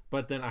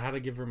 but then I had to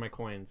give her my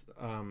coins.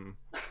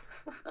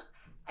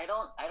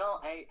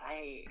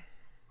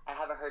 I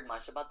haven't heard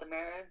much about the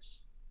marriage,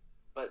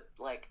 but,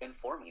 like,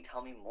 inform me,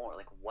 tell me more.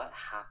 Like, what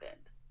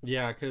happened?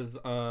 Yeah, because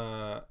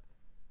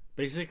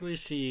Basically,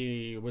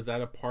 she was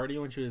at a party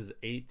when she was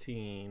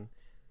 18,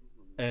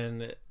 Hmm.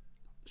 and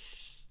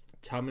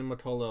Tami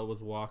Mottola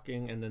was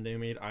walking, and then they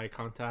made eye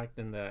contact,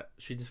 and that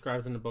she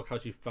describes in the book how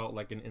she felt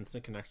like an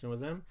instant connection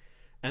with him.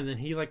 And then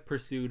he like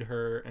pursued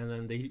her, and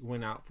then they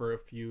went out for a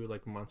few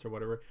like months or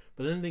whatever.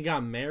 But then they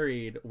got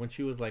married when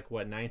she was like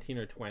what 19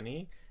 or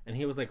 20, and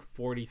he was like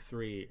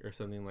 43 or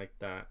something like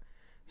that.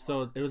 Wow.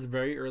 So it was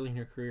very early in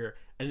her career.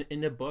 And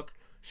in the book,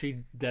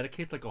 she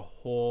dedicates like a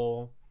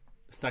whole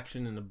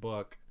section in the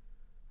book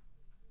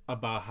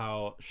about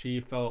how she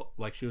felt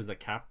like she was a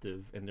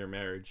captive in their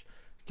marriage.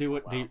 They Oh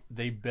would wow.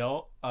 they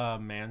built a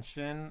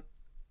mansion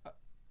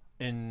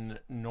in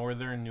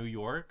northern New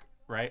York,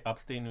 right,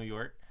 upstate New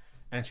York,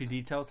 and she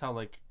details how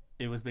like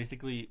it was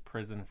basically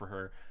prison for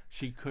her.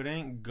 She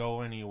couldn't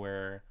go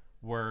anywhere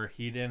where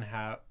he didn't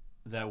have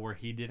where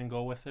he didn't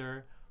go with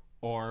her,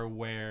 or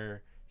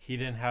where he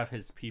didn't have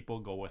his people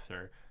go with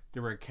her.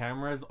 There were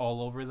cameras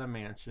all over the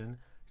mansion.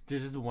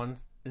 There's just one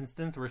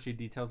instance where she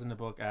details in the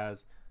book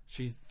as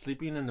she's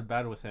sleeping in the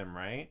bed with him,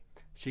 right?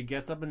 She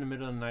gets up in the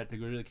middle of the night to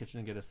go to the kitchen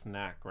and get a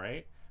snack,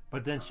 right?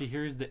 But then Uh-huh. she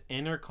hears the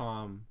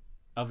intercom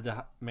of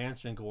the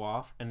mansion go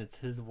off, and it's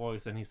his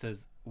voice, and he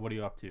says, "What are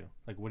you up to?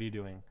 Like, what are you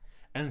doing?"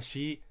 And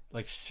she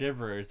like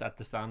shivers at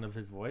the sound of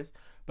his voice.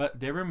 But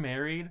they were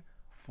married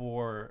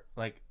for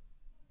like,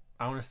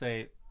 I want to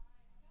say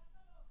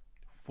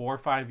 4 or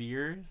 5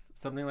 years,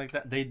 something like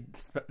that. They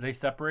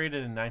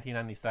separated in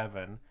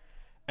 1997,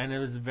 and it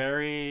was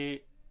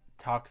very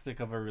toxic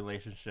of a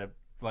relationship.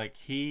 Like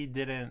he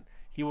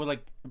would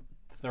like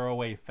throw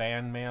away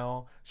fan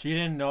mail. She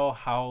didn't know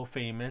how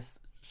famous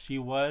she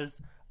was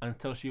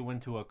until she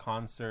went to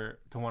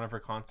one of her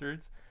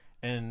concerts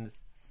in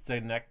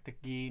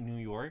Schenectady, New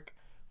York,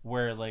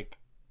 where like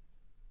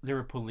there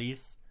were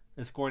police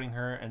escorting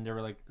her, and they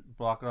were like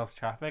blocking off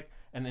traffic.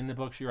 And in the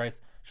book she writes,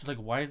 she's like,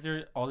 why is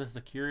there all this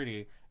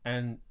security?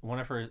 And one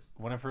of her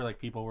like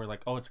people were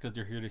like, oh, it's because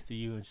they're here to see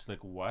you. And she's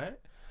like,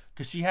 what?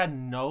 Because she had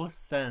no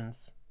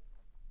sense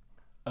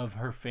of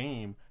her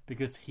fame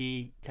because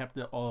he kept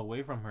it all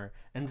away from her.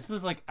 And this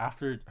was like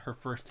after her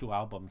first two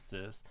albums,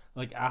 sis.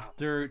 Like Wow.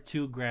 after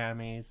two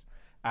Grammys,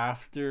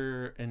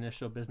 after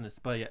initial business.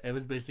 But yeah, it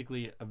was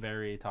basically a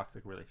very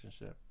toxic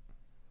relationship.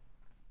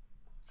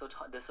 So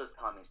this was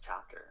Tommy's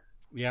chapter.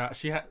 Yeah,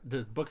 she had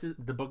the book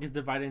is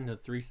divided into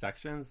three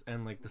sections,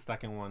 and like the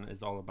second one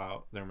is all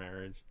about their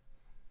marriage.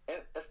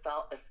 It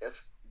felt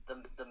if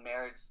the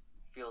marriage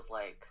feels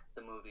like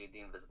the movie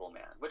The Invisible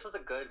Man, which was a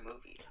good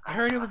movie. I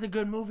heard it was a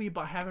good movie,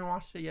 but I haven't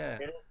watched it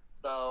yet. It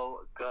is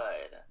so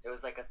good. It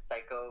was like a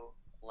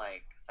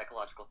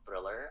psychological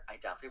thriller. I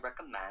definitely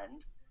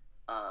recommend.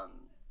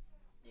 Um,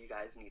 you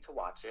guys need to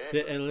watch it.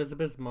 Did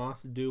Elizabeth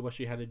Moss do what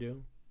she had to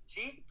do?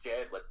 She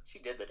did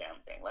the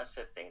damn thing. Let's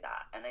just say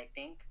that. And I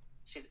think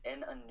she's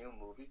in a new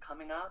movie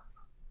coming up.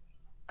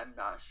 I'm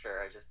not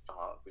sure. I just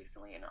saw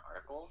recently in an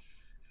article,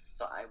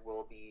 so I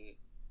will be,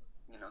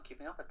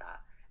 keeping up with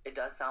that. It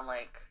does sound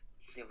like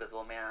The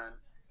Invisible Man,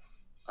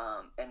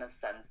 in a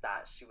sense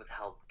that she was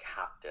held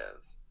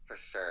captive for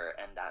sure,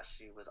 and that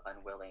she was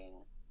unwilling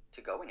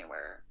to go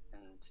anywhere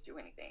and to do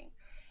anything.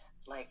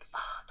 Like,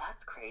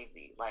 that's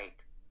crazy.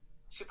 Like,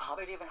 she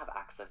probably didn't even have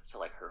access to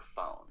like her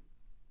phone.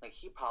 Like,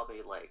 he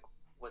probably like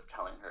was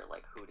telling her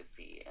like who to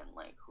see and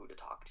like who to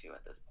talk to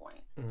at this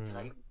point. To Mm-hmm.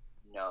 like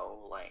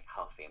know like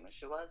how famous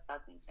she was,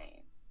 that's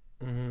insane.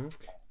 Mm-hmm.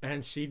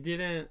 And she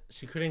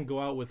couldn't go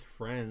out with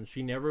friends.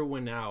 She never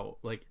went out.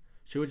 Like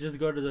she would just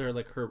go to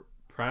her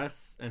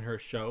press and her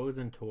shows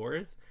and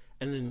tours,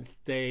 and then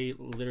stay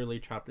literally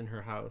trapped in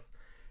her house.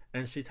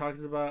 And she talks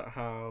about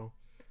how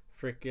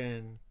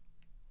freaking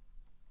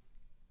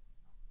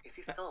Is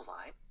he still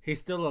alive? he's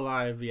still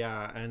alive,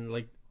 yeah, and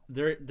like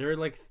they're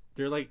like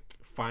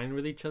fine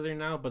with each other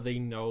now, but they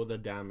know the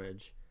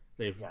damage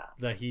they've Yeah.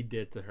 that he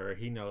did to her.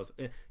 He knows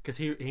because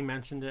he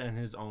mentioned it in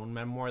his own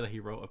memoir that he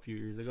wrote a few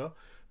years ago.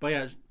 But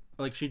yeah,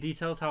 like she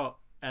details how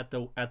at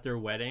their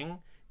wedding,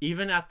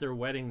 even at their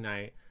wedding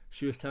night,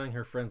 she was telling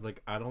her friends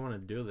like, I don't want to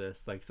do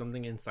this. Like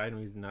something inside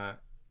me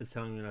is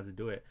telling me not to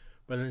do it.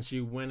 But then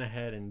she went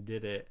ahead and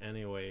did it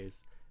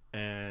anyways,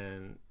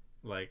 and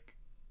like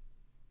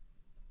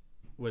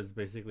was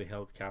basically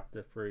held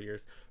captive for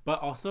years.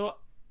 But also,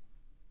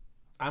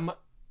 I'm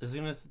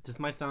this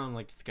might sound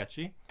like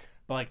sketchy,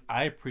 but like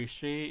I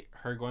appreciate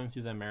her going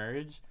through the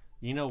marriage.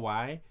 You know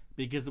why?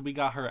 Because we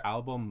got her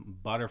album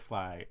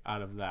Butterfly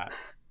out of that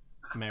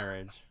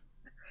marriage.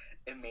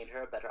 It made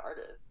her a better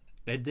artist.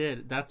 It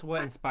did. That's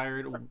what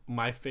inspired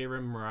my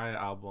favorite Mariah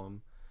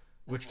album,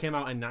 which came Mm-hmm.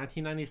 out in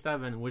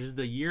 1997, which is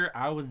the year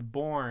I was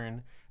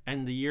born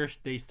and the year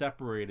they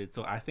separated.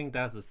 So I think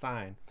that's a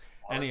sign.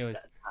 That was Anyways,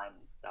 that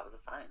times. That was a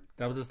sign.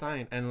 that was a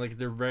sign, and like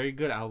it's a very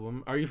good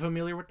album. Are you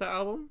familiar with the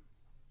album?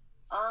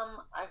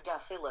 I've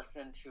definitely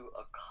listened to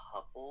a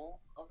couple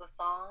of the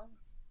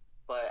songs,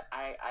 but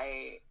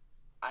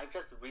I've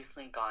just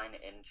recently gone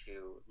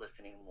into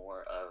listening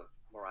more of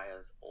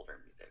Mariah's older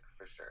music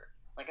for sure.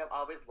 Like I've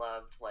always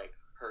loved like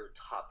her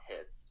top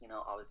hits,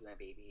 Always Be My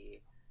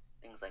Baby,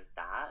 things like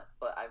that.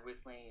 But I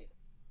recently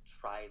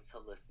tried to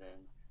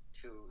listen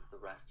to the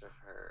rest of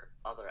her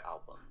other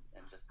albums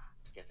and just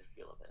to get a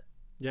feel of it.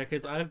 Yeah,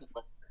 because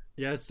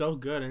yeah, it's so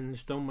good and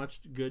there's so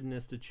much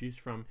goodness to choose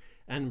from.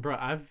 And bro,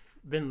 I've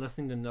been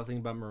listening to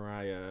nothing but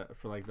Mariah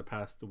for like the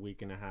past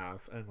week and a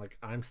half, and like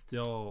I'm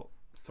still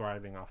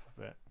thriving off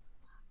of it.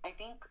 I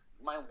think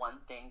my one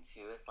thing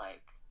too is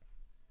like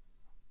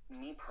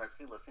me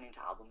personally listening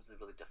to albums is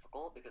really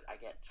difficult because I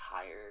get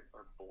tired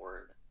or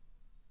bored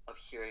of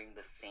hearing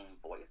the same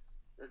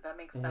voice. Does that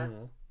make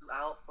sense?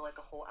 Out for like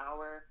a whole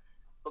hour.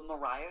 But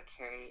Mariah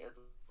Carey is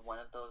one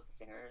of those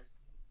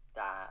singers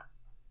that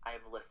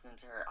I've listened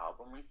to her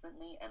album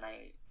recently and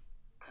I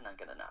couldn't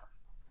get enough.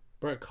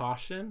 But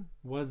Caution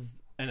was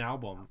an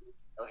album.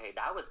 Okay,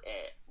 that was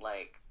it.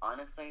 Like,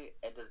 honestly,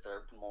 it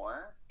deserved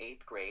more.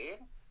 8th grade,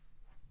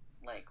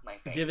 like, my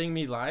favorite. Giving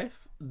Me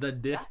Life, The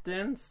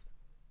Distance,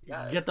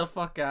 yeah. Get the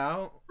Fuck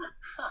Out.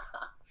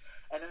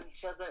 And then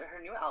she has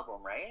her new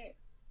album, right?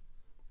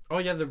 Oh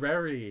yeah, The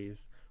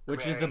Rarities,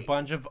 which is a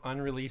bunch of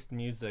unreleased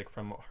music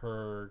from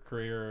her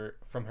career,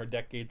 from her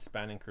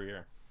decade-spanning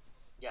career.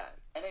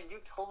 Yes, and then you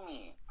told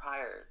me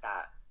prior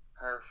that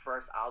her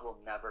first album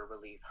never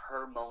released.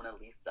 Her Mona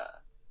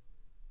Lisa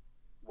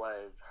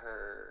was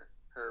her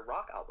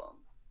rock album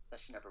that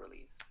she never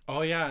released.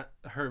 Oh yeah,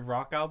 her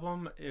rock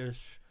album is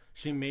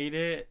she made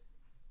it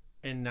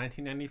in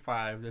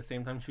 1995, the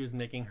same time she was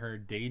making her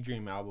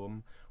Daydream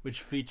album,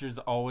 which features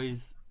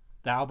the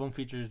album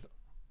features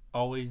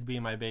Always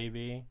Be My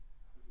Baby,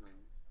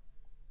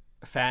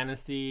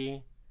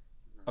 Fantasy,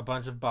 a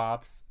bunch of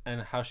bops,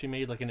 and how she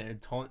made like an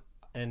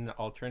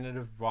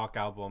alternative rock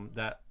album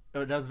that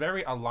was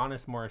very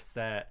Alanis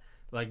Morissette,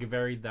 like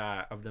very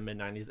that of the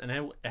mid-90s, and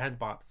it has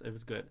bops. It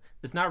was good.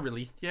 It's not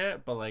released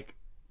yet, but like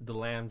the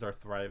Lambs are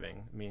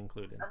thriving, me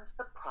included. I'm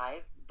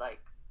surprised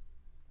like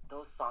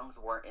those songs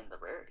weren't in the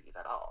Rarities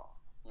at all,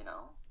 you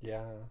know?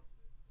 Yeah.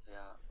 So,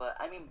 yeah. But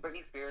I mean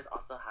Britney Spears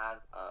also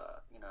has a,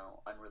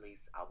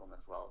 unreleased album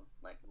as well,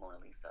 like Mona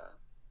Lisa,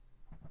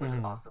 which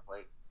is also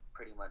like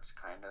pretty much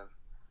kind of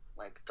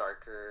like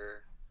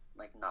darker,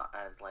 like not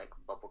as like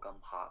bubblegum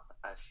pop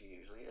as she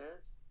usually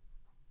is.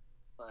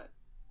 But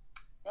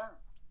yeah.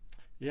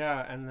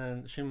 Yeah, and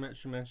then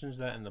she mentions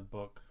that in the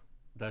book,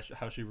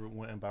 how she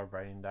went about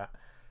writing that,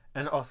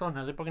 and also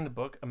another book in the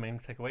book, a main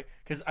takeaway,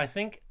 because I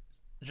think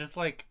just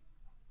like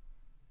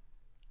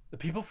the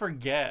people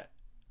forget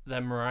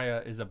that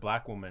Mariah is a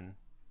black woman.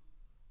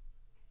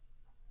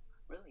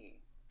 Really?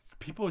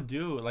 People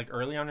do. Like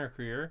early on in her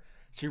career,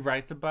 she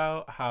writes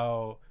about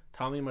how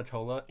Tommy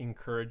Mottola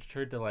encouraged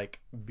her to like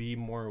be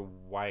more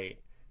white,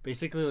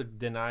 basically like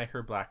deny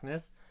her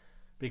blackness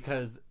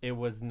because it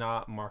was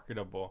not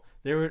marketable.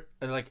 They were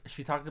like,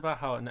 she talked about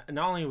how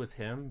not only was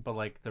him, but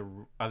like the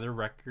other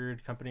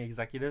record company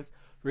executives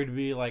were to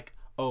be like,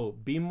 oh,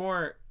 be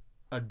more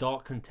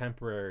adult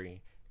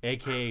contemporary,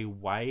 aka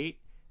white,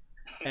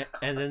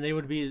 and then they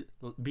would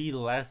be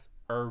less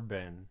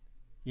urban.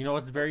 You know,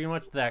 it's very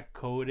much that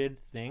coded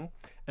thing.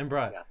 And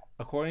bruh,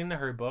 according to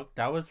her book,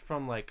 that was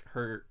from like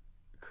her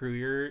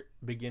career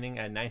beginning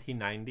at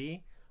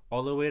 1990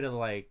 all the way to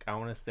like I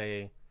want to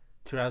say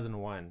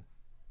 2001.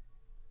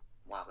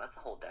 Wow, that's a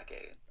whole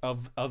decade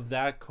of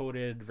that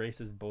coded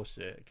racist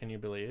bullshit. Can you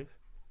believe?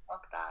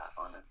 Fuck that,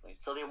 honestly.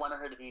 So they wanted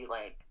her to be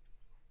like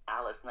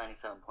Alice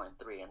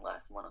 97.3 and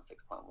less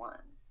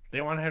 106.1. They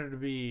wanted her to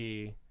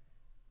be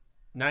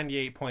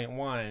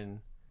 98.1,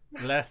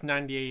 less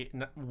 98,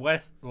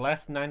 less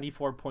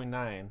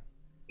 94.9.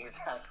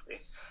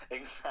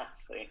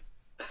 Exactly.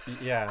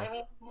 Yeah. I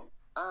mean,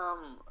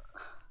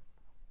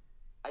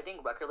 I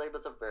think record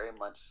labels are very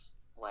much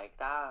like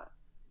that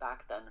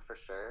back then for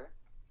sure.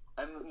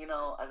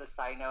 As a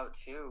side note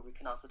too, we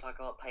can also talk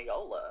about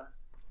Payola.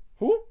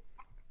 Who?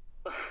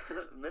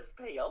 Miss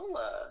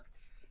Payola.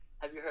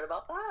 Have you heard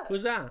about that?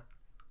 Who's that?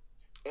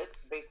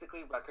 It's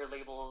basically record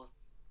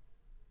labels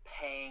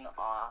paying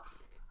off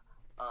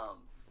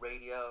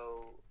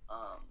radio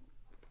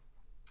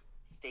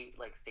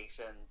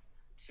stations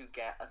to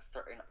get a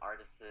certain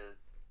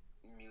artist's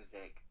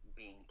music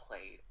being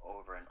played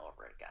over and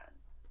over again.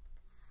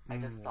 I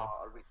just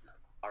saw a recent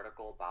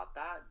article about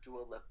that.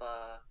 Dua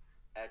Lipa,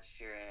 Ed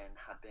Sheeran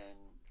have been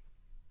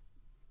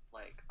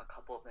like a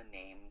couple of the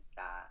names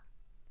that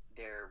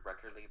their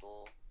record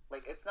label,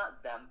 like it's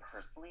not them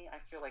personally, I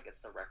feel like it's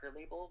the record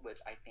label, which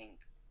I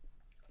think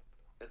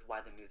is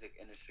why the music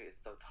industry is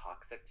so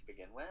toxic to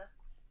begin with,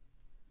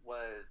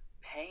 was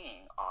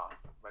paying off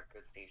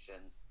record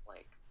stations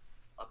like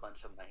a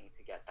bunch of money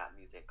to get that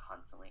music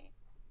constantly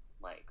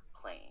like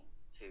playing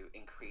to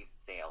increase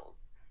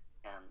sales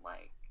and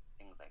like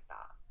things like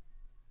that.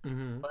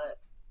 But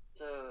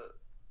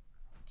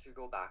to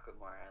go back with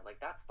Mariah, like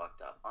that's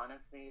fucked up.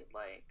 Honestly,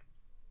 like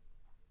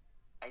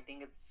I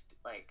think it's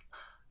like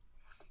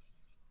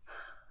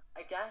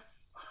I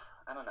guess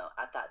I don't know,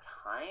 at that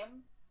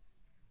time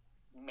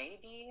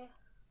maybe,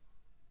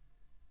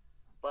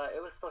 but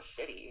it was so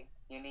shitty,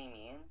 you know what I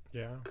mean?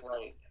 Yeah.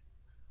 Like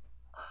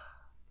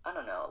I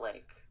don't know,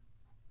 like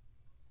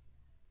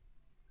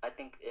I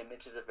think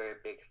image is a very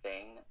big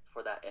thing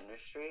for that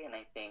industry, and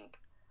I think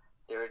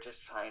they were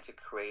just trying to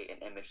create an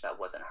image that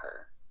wasn't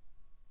her,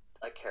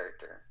 a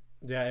character.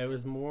 Yeah, it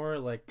was more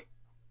like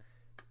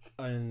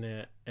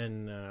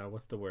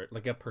what's the word?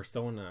 Like a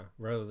persona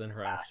rather than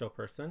her actual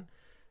person.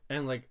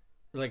 And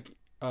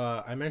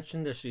I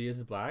mentioned that she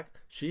is black.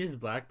 She is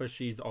black, but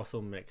she's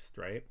also mixed,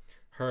 right?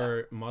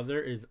 Her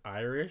mother is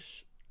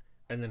Irish,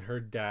 and then her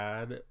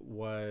dad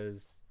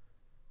was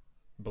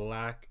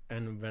black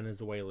and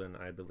Venezuelan,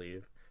 I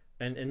believe.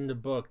 And in the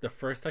book, the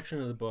first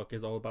section of the book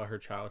is all about her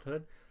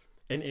childhood.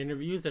 In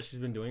interviews that she's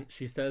been doing,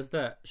 she says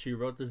that she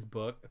wrote this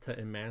book to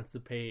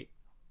emancipate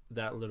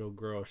that little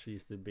girl she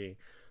used to be.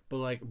 But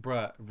like,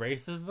 bruh,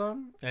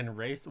 racism and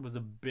race was a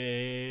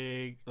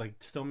big, like,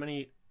 so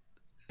many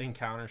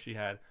encounters she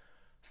had.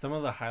 Some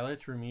of the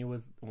highlights for me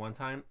was one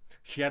time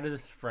she had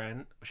this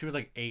friend. She was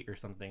like 8 or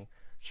something.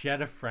 She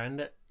had a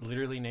friend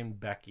literally named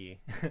Becky,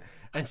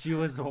 and she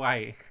was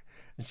white.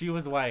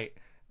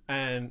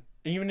 And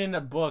even in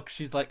the book,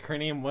 she's like, her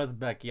name was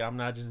Becky. I'm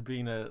not just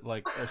being a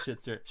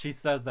shitster. She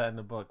says that in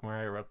the book.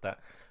 Mariah wrote that.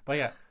 But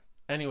yeah,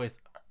 anyways,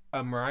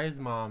 Mariah's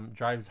mom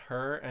drives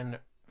her and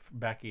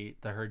Becky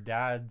to her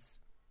dad's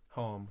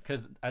home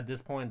because at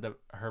this point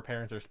her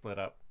parents are split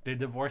up. They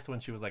divorced when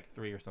she was like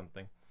 3 or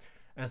something,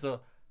 and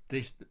so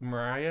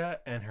Mariah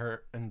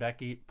and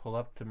Becky pull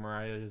up to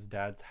Mariah's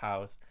dad's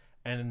house,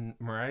 and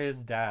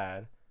Mariah's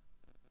dad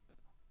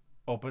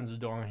opens the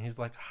door and he's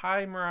like,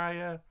 "Hi,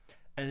 Mariah,"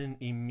 and then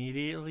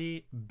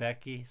immediately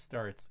Becky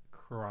starts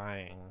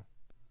crying.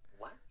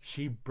 What?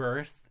 She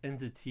bursts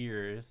into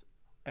tears,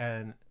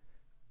 and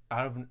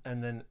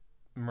then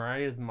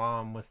Mariah's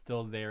mom was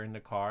still there in the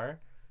car,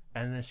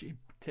 and then she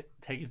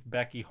takes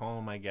Becky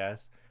home, I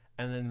guess,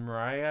 and then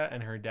Mariah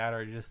and her dad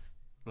are just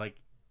like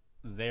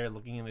there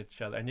looking at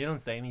each other, and they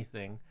don't say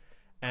anything.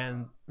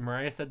 And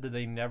Mariah said that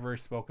they never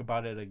spoke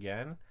about it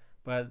again,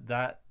 but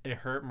that it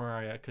hurt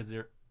Mariah because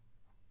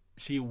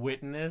she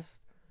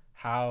witnessed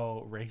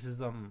how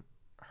racism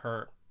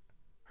hurt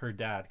her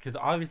dad, because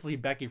obviously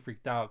Becky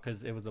freaked out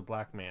because it was a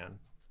black man.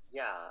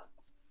 Yeah.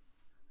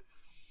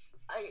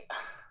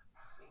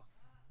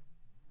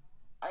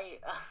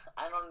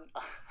 I don't.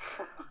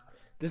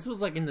 This was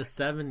like in the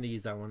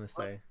 70s, I want to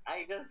say.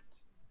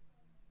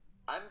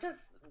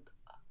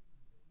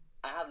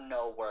 I have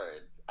no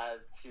words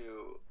as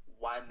to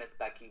why Miss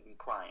Becky be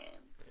crying.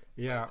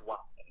 Yeah. Like, why?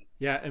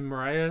 Yeah, and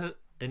Mariah,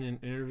 in an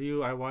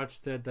interview I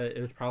watched, said that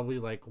it was probably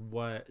like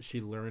what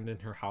she learned in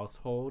her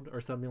household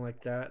or something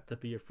like that, to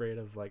be afraid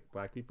of like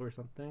black people or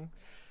something.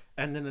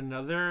 And then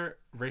another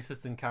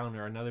racist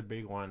encounter, another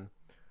big one,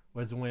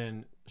 was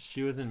when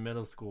she was in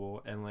middle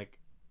school, and like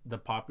the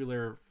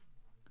popular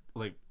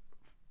like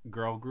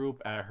girl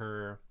group at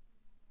her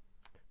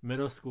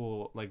middle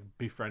school like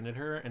befriended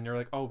her, and they're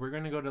like, "Oh, we're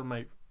gonna go to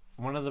my,"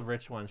 one of the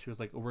rich ones, she was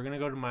like, "We're gonna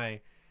go to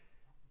my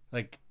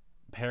like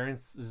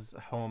parents'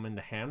 home in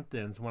the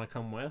Hamptons, want to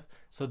come with?"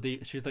 So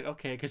she's like,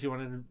 okay, because she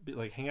wanted to be,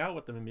 like, hang out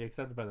with them and be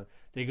accepted by them.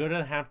 They go to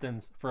the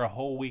Hamptons for a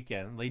whole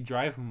weekend. They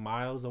drive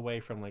miles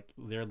away from like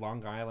their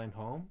Long Island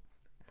home,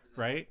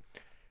 right?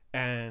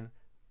 And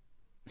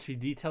she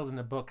details in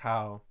the book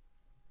how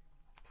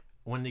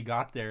when they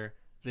got there,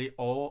 it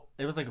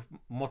was like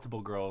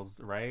multiple girls,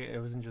 right? It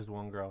wasn't just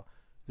one girl.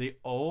 They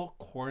all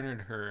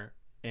cornered her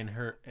in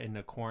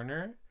a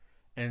corner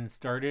and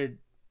started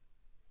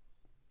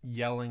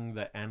yelling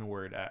the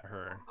N-word at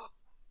her,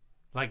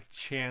 like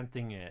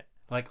chanting it,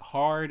 like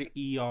hard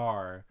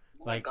ER.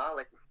 Oh my god,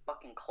 like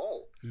fucking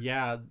cult.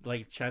 Yeah,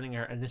 like chanting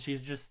her, and then she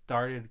just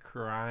started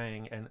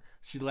crying, and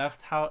she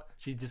left. How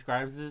she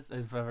describes this,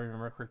 if I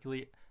remember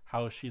correctly,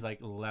 how she like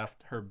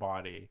left her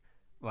body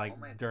like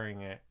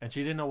during it, and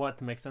she didn't know what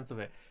to make sense of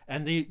it,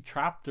 and they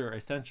trapped her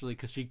essentially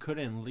because she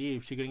couldn't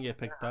leave, she couldn't get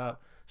picked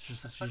up.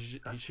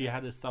 She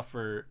had to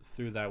suffer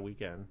through that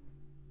weekend.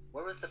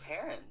 Where was the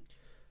parents?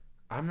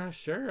 I'm not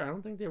sure. I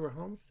don't think they were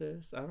home,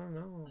 sis. I don't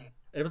know.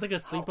 It was like a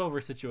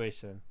sleepover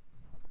situation.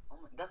 Oh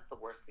my, that's the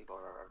worst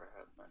sleepover I've ever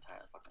had in my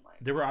entire fucking life.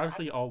 They were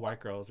obviously all white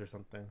girls or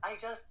something. I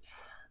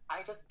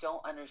just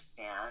don't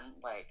understand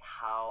like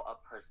how a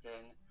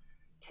person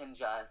can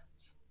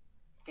just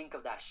think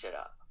of that shit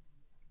up.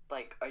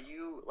 Like, are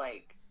you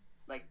like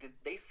did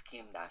they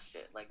scheme that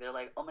shit? Like, they're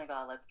like, oh my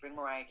god, let's bring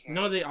Mariah Carey.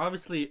 No, they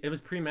obviously, it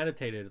was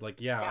premeditated. Like,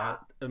 yeah.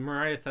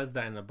 Mariah says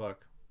that in the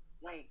book.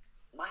 Like,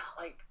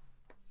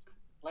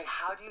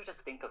 how do you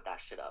just think of that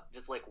shit up?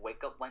 Just like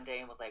wake up one day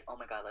and was like, oh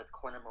my god, let's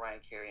corner Mariah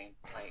Carey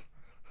and like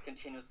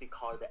continuously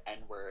call her the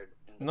N-word.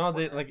 No,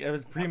 they like, it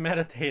was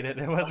premeditated.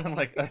 It wasn't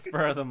like a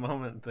spur of the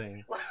moment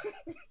thing.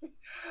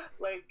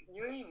 Like,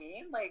 you know what I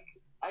mean? Like,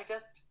 I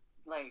just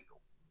like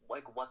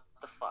what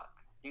the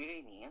fuck? You know what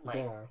I mean? Like,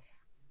 yeah.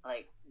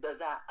 Like, does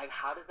that, like,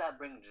 how does that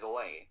bring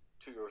joy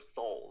to your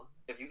soul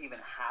if you even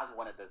have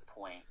one at this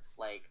point?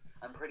 Like,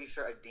 I'm pretty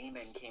sure a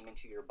demon came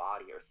into your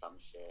body or some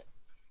shit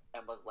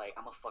and was like,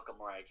 I'm gonna fuck up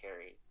Mariah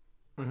Carey.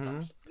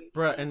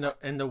 Bruh,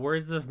 in the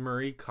words of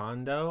Marie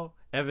Kondo,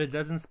 if it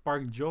doesn't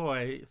spark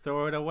joy,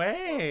 throw it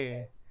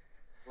away.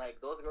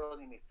 Like, those girls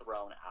need to be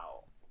thrown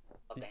out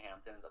of the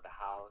Hamptons, of the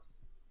house.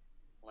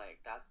 Like,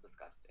 that's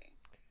disgusting.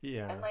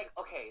 Yeah. And like,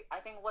 okay,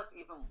 I think what's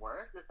even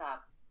worse is that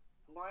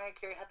Mariah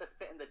Carey had to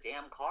sit in the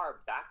damn car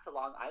back to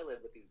Long Island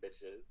with these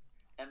bitches,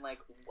 and like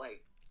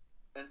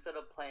instead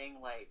of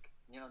playing like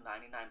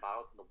 99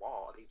 bottles on the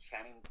wall, are they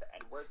chanting the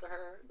N word to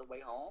her the way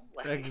home?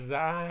 Like,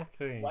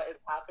 Exactly. what is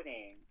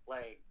happening?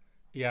 Like,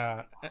 oh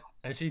Yeah, my god.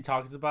 and she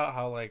talks about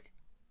how like,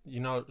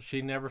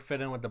 she never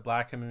fit in with the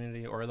black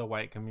community or the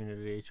white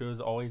community. She was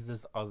always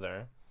this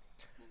other,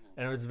 Mm-hmm.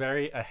 and it was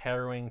very a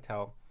harrowing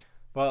tale.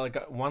 But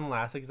like one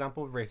last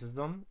example of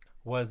racism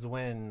was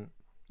when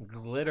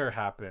Glitter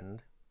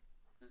happened.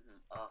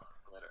 Mm-hmm. Oh,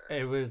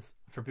 glitter. It was,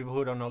 for people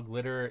who don't know,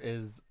 Glitter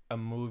is a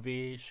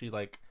movie she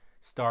like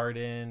starred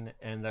in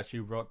and that she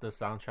wrote the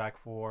soundtrack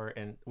for,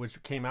 and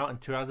which came out in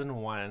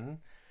 2001.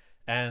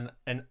 And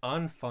an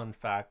unfun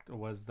fact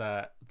was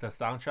that the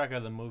soundtrack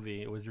of the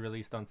movie was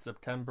released on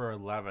September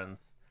 11th,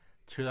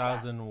 Yeah.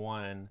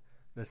 2001,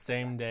 the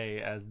same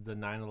day as the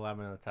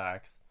 9/11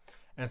 attacks.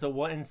 And so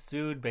what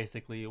ensued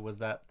basically was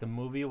that the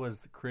movie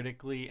was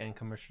critically and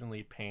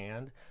commercially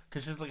panned,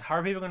 because just like, how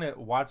are people going to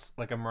watch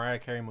like a Mariah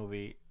Carey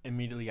movie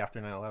immediately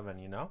after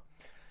 9/11? Agreed.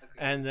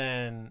 And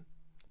then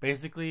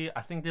basically,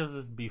 I think this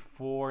was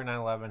before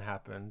 9/11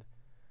 happened,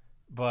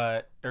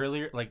 but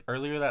earlier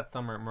that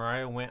summer,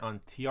 Mariah went on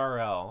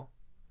TRL,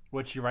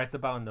 which she writes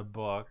about in the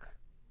book.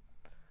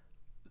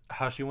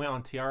 How she went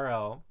on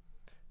TRL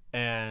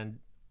and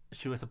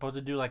she was supposed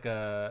to do like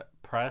a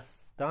press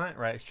stunt,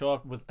 right? Show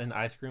up with an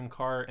ice cream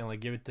cart and like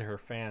give it to her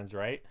fans,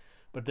 right?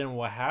 But then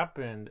what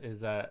happened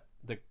is that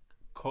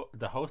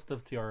the host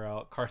of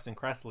TRL, Carson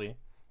Kressley,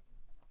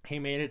 he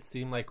made it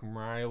seem like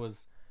Mariah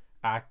was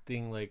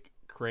acting like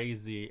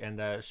crazy and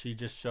that she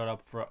just showed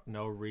up for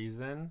no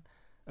reason,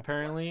 What?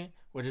 apparently,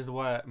 which is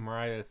what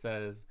Mariah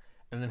says.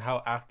 And then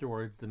how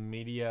afterwards the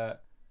media,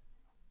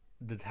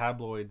 the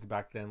tabloids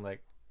back then,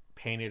 like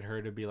painted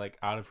her to be like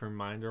out of her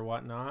mind or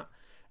whatnot.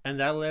 And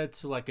that led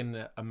to like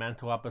a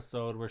mental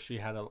episode where she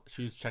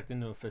was checked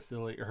into a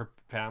facility, or her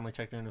family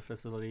checked her into a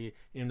facility,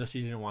 even though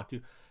she didn't want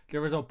to. There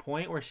was a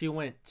point where she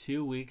went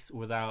 2 weeks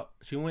with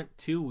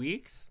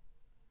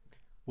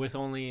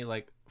only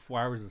like 4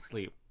 hours of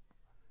sleep.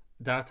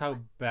 That's how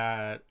What?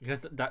 bad,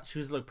 because that she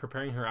was like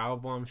preparing her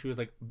album. She was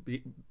like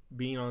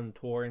being on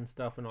tour and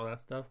stuff and all that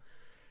stuff.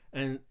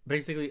 And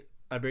basically,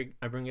 I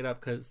bring it up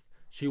because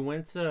she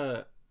went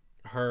to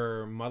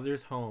her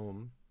mother's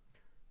home,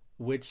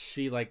 which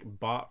she like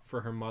bought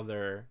for her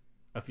mother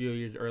a few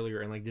years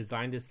earlier, and like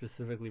designed it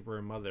specifically for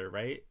her mother,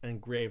 right?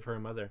 And gave her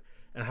mother.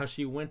 And how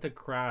she went to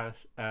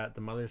crash at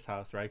the mother's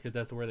house, right? Because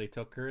that's where they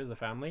took her, the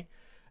family.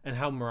 And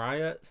how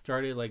Mariah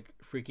started like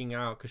freaking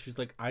out because she's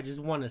like, I just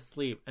want to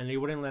sleep, and they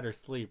wouldn't let her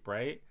sleep,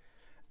 right?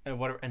 And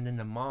whatever. And then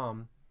the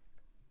mom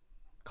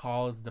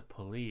calls the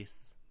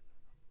police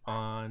What?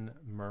 on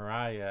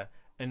Mariah,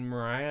 and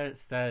Mariah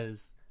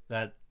says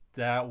that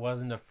that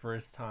wasn't the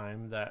first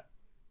time that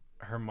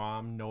her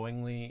mom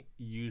knowingly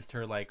used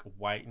her like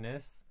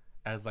whiteness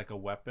as like a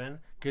weapon,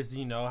 because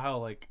you know how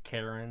like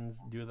Karens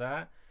do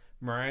that.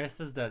 Mariah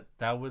says that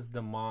that was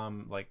the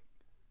mom like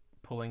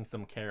pulling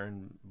some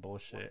Karen What?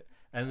 bullshit,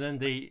 and then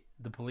the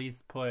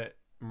police put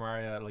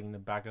Mariah like in the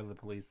back of the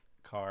police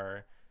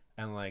car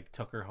and like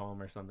took her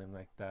home or something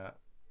like that.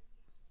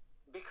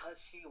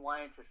 Because she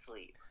wanted to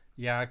sleep.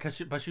 Yeah,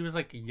 but she was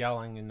like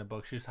yelling in the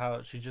book. She's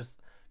how she just,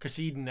 because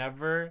she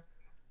never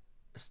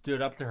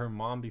stood up to her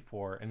mom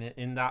before, and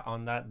in that,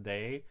 on that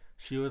day,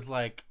 she was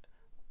like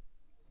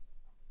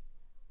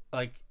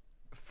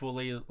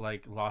fully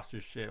like lost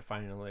her shit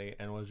finally,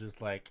 and was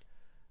just like,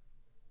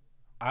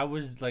 I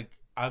was like,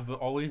 I've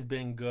always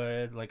been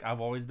good, like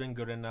I've always been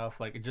good enough,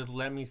 like just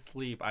let me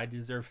sleep, I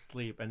deserve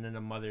sleep. And then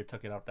the mother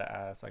took it out the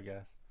ass, I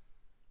guess.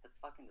 It's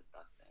fucking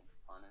disgusting,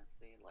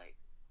 honestly. Like,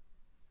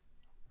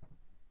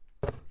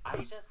 I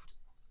just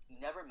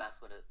never mess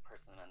with a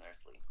person in their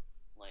sleep.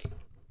 Like,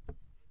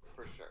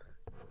 for sure.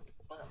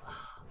 But,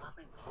 oh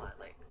my god,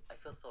 like, I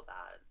feel so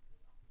bad.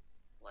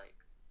 Like,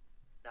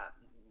 that,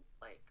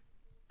 like,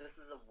 this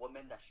is a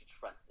woman that she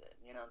trusted.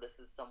 This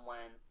is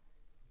someone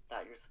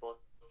that you're supposed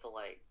to,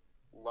 like,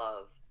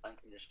 love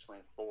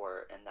unconditionally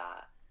for, and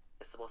that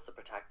is supposed to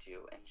protect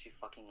you. And she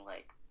fucking,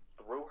 like,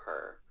 threw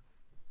her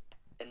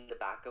in the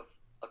back of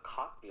a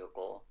cop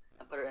vehicle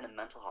and put her in a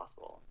mental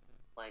hospital.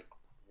 Like,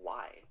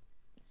 why?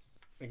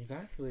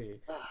 Exactly.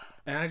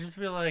 And I just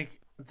feel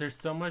like there's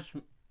so much,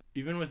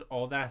 even with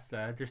all that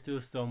said, there's still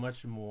so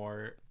much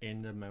more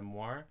in the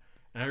memoir.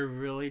 And I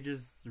really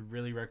just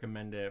really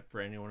recommend it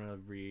for anyone to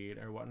read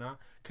or whatnot.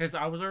 Because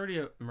I was already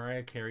a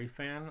Mariah Carey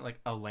fan, like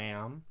a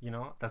lamb,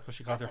 That's what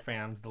she calls her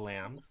fans, the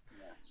lambs.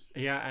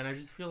 Yeah. Yeah, and I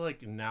just feel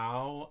like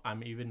now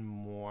I'm even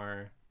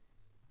more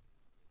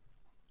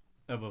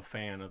of a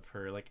fan of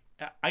her. Like,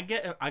 I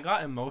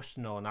got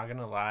emotional, not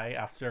gonna lie,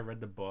 after I read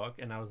the book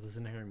and I was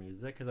listening to her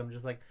music, because I'm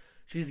just like,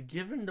 she's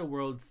given the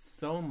world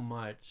so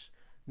much,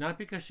 not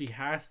because she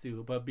has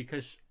to, but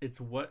because it's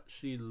what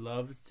she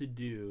loves to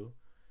do,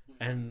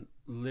 Mm-hmm. and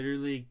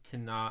literally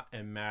cannot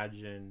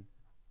imagine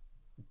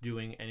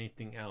doing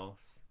anything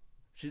else.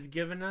 She's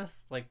given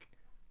us like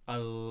a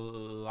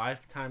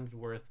lifetime's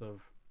worth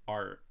of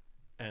art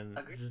and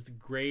Agree. just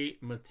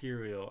great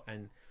material,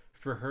 and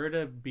for her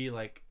to be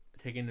like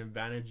taken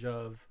advantage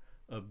of,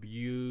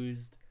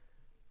 abused,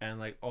 and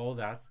like all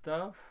that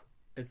stuff,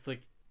 it's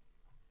like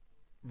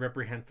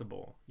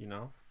reprehensible, you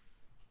know?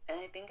 And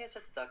I think it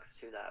just sucks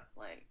too that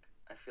like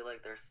I feel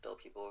like there's still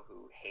people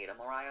who hate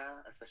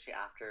Mariah, especially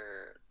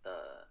after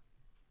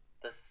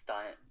the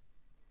stunt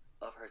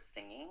of her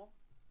singing.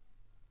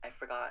 I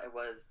forgot it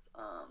was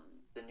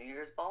the New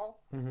Year's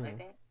ball, Mm-hmm. I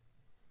think.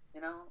 You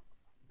know,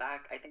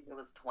 back I think it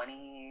was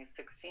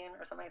 2016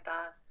 or something like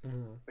that,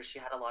 Mm-hmm. where she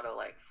had a lot of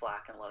like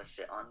flack and a lot of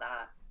shit on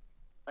that.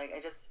 Like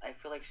I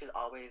feel like she's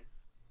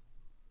always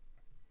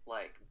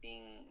like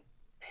being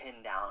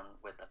pinned down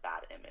with a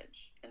bad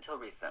image until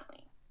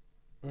recently.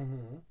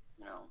 Mm-hmm.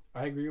 You know.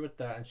 I agree with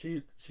that, and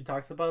she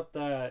talks about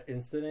the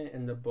incident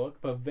in the book,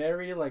 but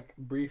very like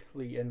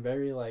briefly and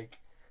very like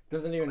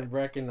doesn't even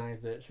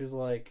recognize it. She's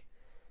like,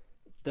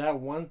 that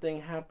one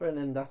thing happened,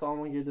 and that's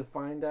all you're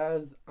defined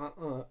as.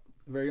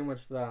 Very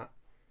much that.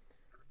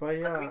 But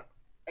yeah, Agreed.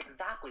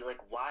 Exactly. Like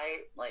why?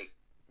 Like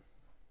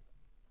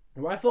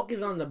why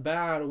focus on the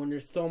bad when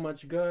there's so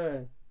much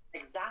good?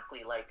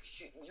 exactly. Like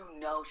she's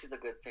a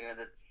good singer.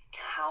 There's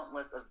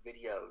countless of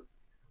videos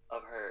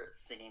of her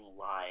singing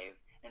live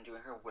and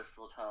doing her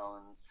whistle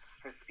tones,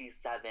 her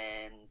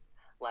C7s,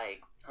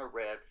 like her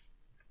riffs.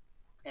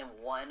 And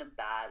one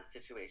bad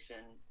situation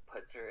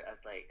puts her as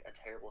like a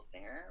terrible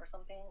singer or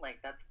something. Like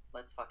that's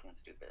fucking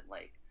stupid.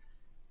 Like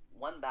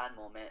one bad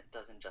moment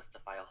doesn't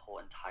justify a whole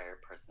entire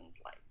person's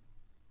life.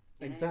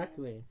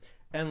 Exactly.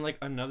 And like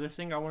another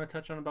thing I want to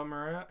touch on about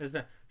Mariah is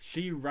that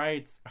she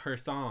writes her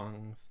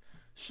songs.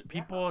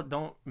 People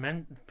don't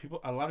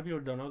a lot of people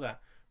don't know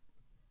that.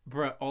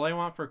 Bruh, All I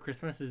Want for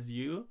Christmas Is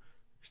You.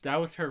 That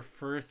was her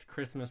first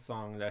Christmas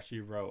song that she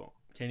wrote.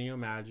 Can you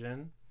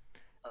imagine?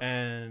 Okay.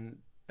 And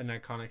an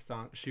iconic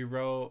song. She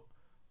wrote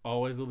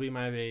Always Will Be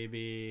My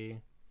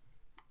Baby.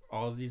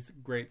 All of these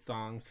great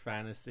songs,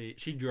 Fantasy.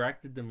 She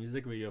directed the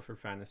music video for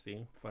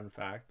Fantasy. Fun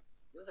fact.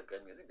 It was a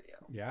good music video.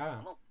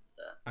 Yeah.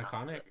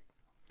 Iconic.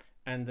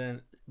 And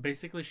then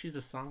basically she's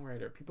a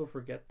songwriter. People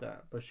forget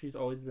that, but she's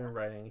always been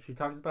writing. She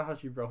talks about how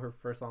she wrote her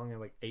first song at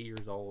like 8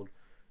 years old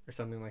or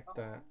something like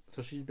that.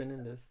 So she's been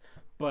in this.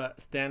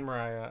 But Stan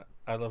Mariah,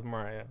 I love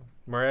Mariah.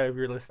 Mariah, if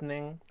you're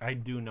listening, I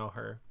do know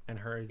her, and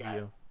her is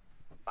you.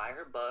 Buy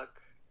her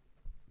book,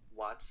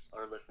 watch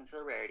or listen to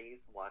the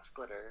rarities, watch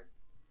Glitter.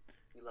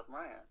 We love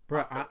Mariah.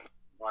 Bro, also,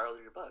 borrow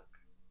your book.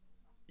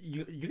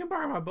 You can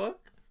borrow my book?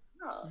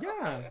 Oh,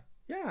 yeah. okay.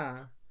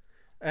 Yeah.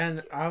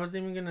 And I was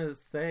even gonna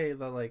say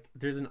that like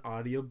there's an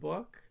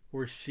audiobook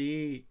where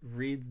she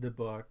reads the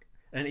book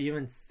and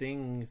even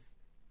sings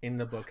in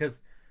the book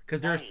because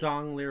there are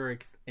song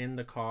lyrics in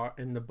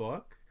the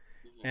book,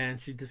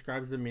 and she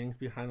describes the meanings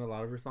behind a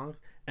lot of her songs.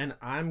 And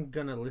I'm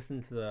gonna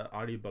listen to the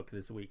audiobook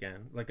this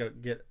weekend,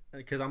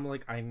 because I'm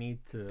like, I need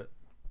to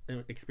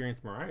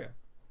experience Mariah.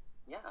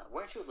 Yeah,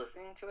 weren't you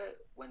listening to it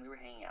when we were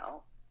hanging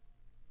out?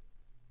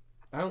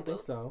 I don't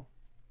think so.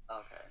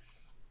 Okay.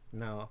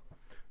 No,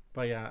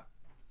 but yeah,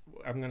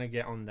 I'm gonna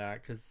get on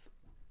that because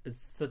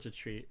it's such a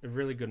treat. A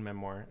really good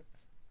memoir.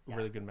 Yes.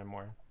 Really good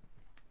memoir.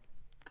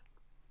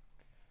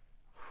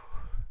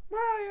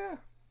 Mariah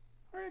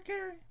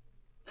Carey.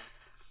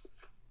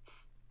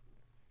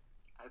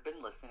 I've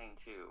been listening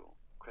to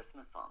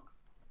Christmas songs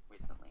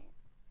recently.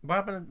 What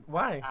happened?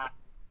 Why?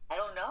 I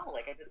don't know.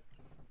 Like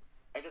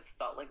I just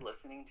felt like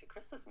listening to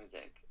Christmas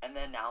music, and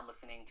then now I'm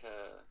listening to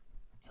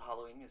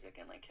Halloween music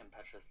and like Kim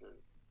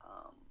Petras'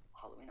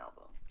 Halloween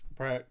album.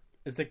 Bro,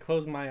 is it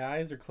Close My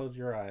Eyes or Close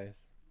Your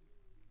Eyes?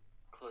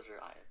 Close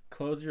Your Eyes.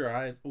 Close Your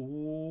Eyes.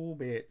 Ooh,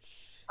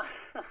 bitch.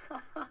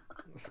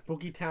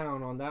 Spooky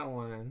Town on that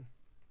one.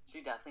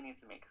 She definitely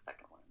needs to make a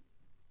second one.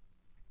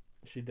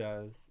 She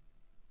does.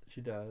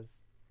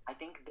 I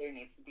think there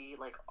needs to be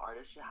like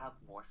artists should have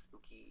more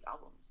spooky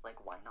albums.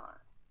 Like why not?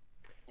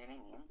 You know what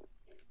I mean?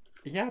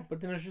 Yeah, but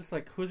then it's just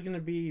like, who's gonna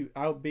be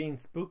out being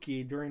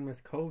spooky during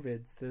this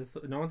COVID? Sis?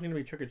 No one's gonna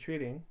be trick or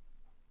treating.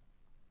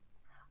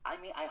 I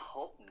mean, I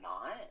hope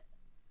not.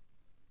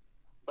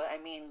 But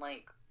I mean,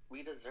 like,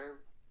 we deserve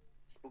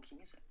spooky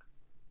music.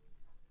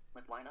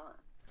 Like, why not?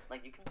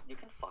 Like, you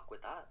can fuck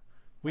with that.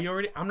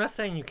 I'm not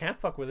saying you can't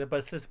fuck with it,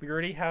 but since we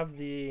already have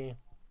the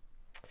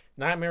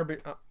Nightmare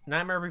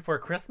Before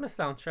Christmas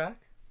soundtrack.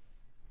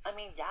 I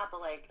mean, yeah,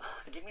 but like,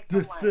 give me some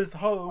This is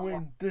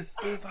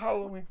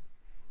Halloween.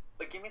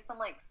 But give me some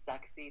like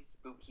sexy,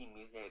 spooky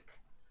music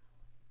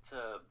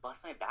to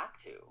bust my back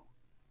to.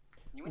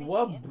 You know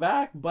what I mean?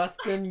 Back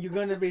busting you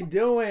gonna be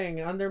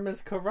doing under Miss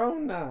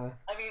Corona?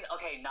 I mean,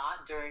 okay,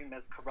 not during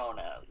Miss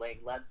Corona.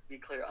 Like, let's be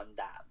clear on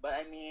that. But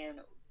I mean,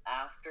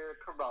 after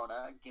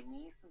Corona, give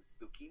me some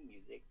spooky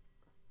music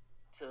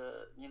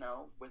to,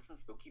 with some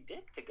spooky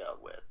dick to go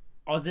with.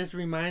 Oh, this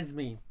reminds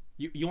me.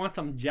 You want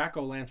some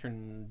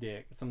jack-o'-lantern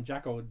dick. Some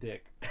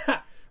jack-o'-dick.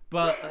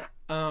 But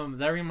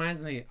that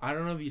reminds me. I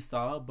don't know if you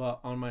saw, but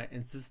on my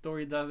Insta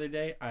story the other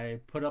day, I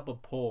put up a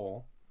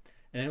poll.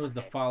 And it was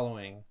the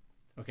following.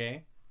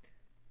 Okay?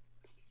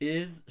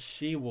 Is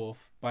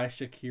She-Wolf by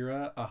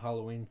Shakira a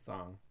Halloween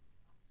song?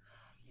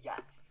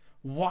 Yes.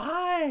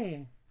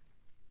 Why?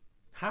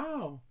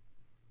 How?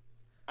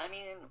 I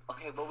mean,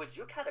 okay, what would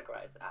you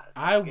categorize as?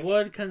 I Thanksgiving?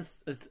 would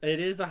it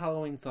is a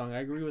Halloween song. I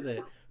agree with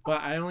it,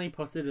 but I only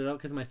posted it up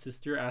because my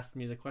sister asked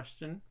me the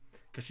question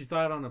because she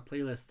saw it on a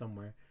playlist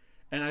somewhere,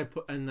 and I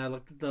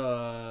looked at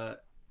the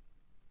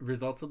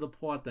results of the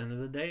poll at the end of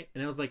the day,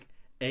 and it was like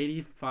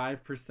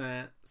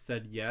 85%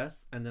 said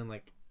yes, and then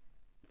like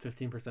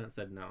 15%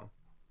 said no.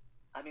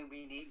 I mean,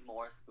 we need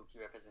more spooky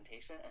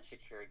representation, and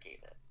Shakira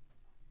gave it.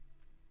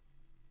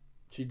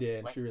 She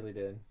did. Like, She really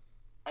did.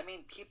 I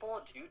mean,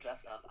 people do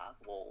dress up as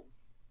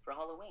wolves for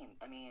Halloween.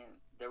 I mean,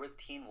 there was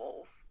Teen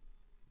Wolf.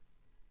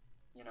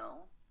 You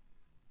know,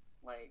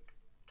 like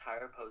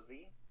Tyra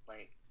Posey.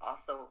 Like,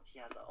 also he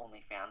has an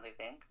OnlyFans, I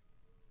think.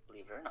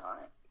 Believe it or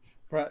not.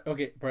 But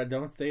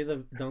don't say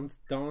don't.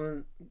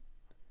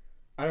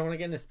 I don't want to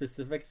get into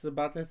specifics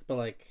about this, but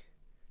like,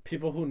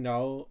 people who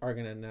know are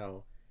gonna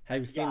know.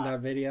 Have you seen that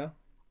video?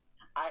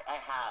 I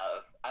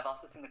have. I've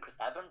also seen the Chris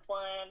Evans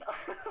one.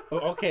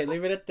 Oh, okay,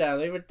 leave it at that.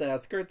 Leave it at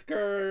that.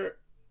 Skirt.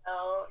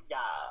 Oh,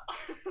 yeah.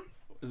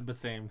 But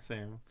same.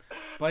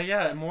 But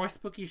yeah, more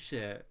spooky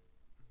shit.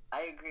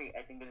 I agree.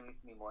 I think there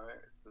needs to be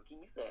more spooky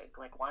music.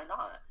 Like, why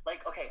not?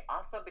 Like, okay,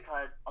 also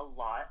because a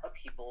lot of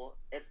people,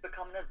 it's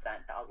become an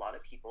event that a lot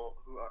of people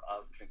who are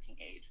of drinking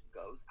age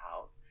goes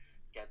out,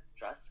 gets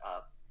dressed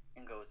up,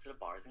 and goes to the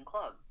bars and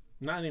clubs.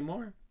 Not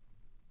anymore.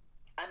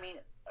 I mean,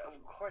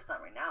 of course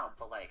not right now,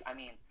 but like, I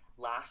mean,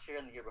 last year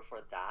and the year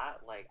before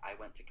that, like, I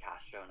went to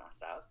Castro and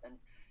SF, and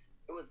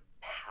it was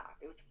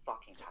packed. It was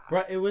fucking packed.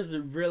 Right, it was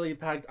really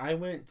packed. I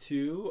went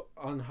to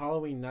on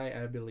Halloween night,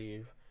 I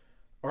believe,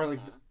 or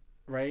like,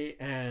 right,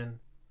 and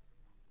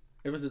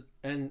it was like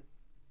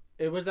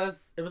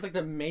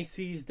the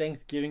Macy's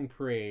Thanksgiving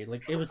parade.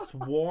 Like, it was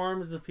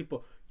swarms of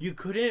people. You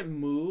couldn't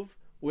move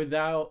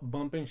without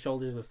bumping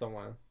shoulders with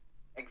someone.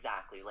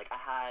 Exactly. Like, I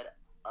had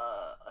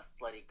a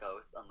slutty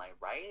ghost on my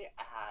right.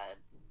 I had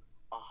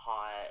a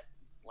hot,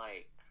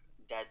 like,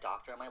 dead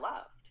doctor on my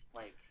left.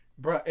 Like,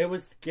 bruh, it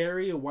was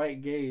scary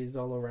white gays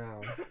all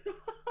around.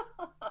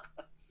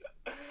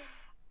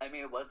 I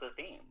mean, it was the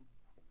theme.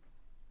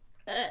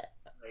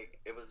 Like,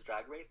 it was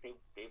Drag Race.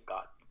 They've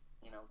got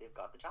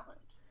the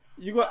challenge.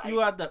 You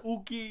got the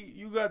ookie.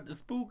 You got the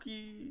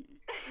spooky.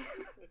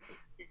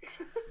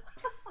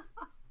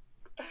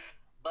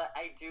 But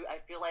I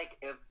feel like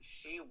if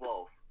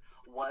She-Wolf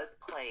was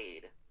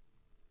played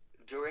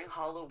during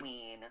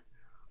Halloween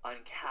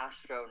on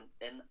Castro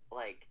in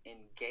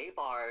gay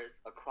bars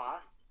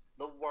across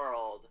the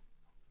world,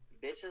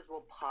 bitches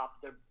will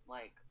pop their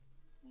like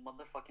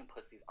motherfucking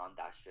pussies on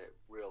that shit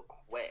real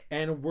quick.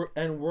 And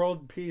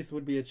world peace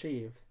would be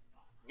achieved.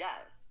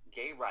 Yes,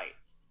 gay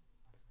rights.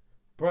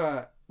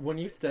 Bruh, when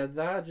you said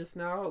that just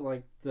now,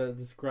 like the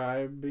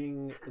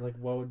describing like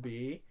what would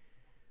be,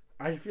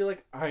 I feel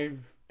like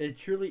it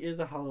truly is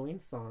a Halloween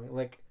song.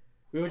 Like,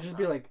 we would just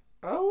be like,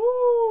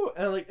 oh,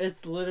 and like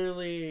it's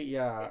literally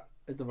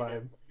it's a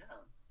vibe.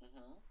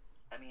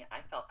 I mean,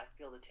 I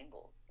feel the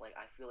tingles. Like,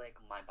 I feel like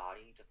my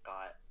body just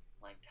got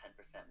like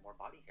 10% more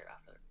body hair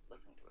after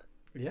listening to it.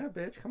 Yeah,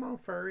 bitch, come on,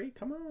 furry,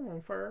 come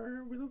on,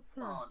 fur. We love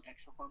fur. Come on,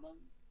 extra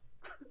hormones.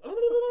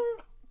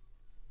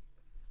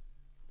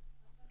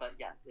 But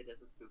yes, it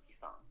is a spooky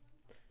song.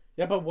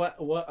 Yeah, but what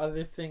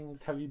other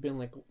things have you been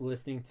like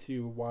listening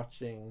to,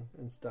 watching,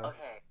 and stuff?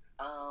 Okay,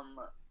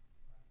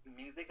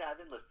 music that I've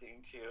been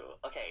listening to.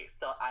 Okay,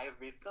 so I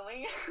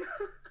recently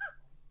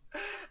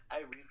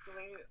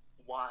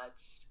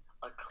watched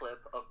a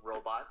clip of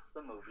Robots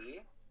the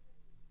movie.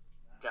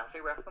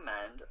 Definitely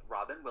recommend.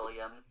 Robin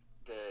Williams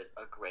did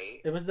a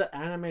great. It was the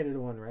animated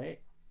one,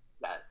 right?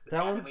 Yes.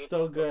 That one's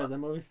so good. That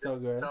movie's so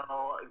good.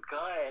 So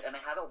good, and I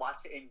haven't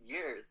watched it in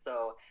years.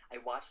 So I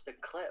watched the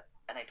clip,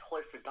 and I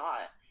totally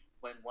forgot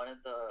when one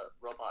of the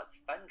robots,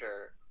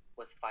 Fender,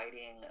 was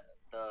fighting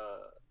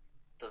the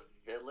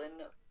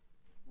villain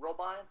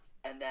robots,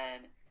 and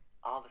then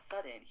all of a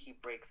sudden he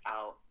breaks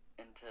out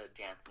into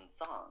dancing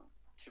song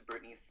to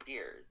Britney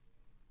Spears.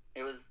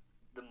 It was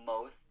the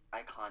most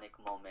iconic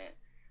moment,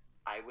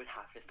 I would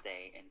have to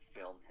say, in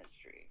film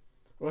history.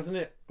 Wasn't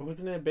it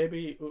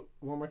Baby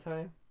One More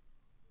Time?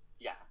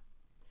 Yeah.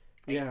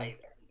 Yeah.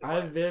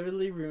 I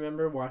vividly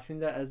remember watching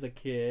that as a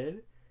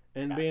kid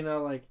and being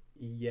all like,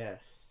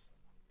 yes.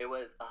 It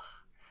was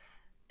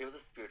a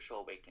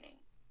spiritual awakening.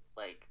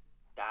 Like,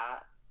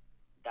 that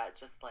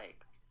just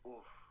like,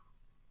 oof.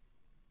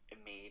 It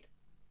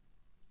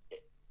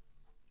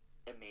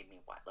made me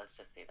wet. Let's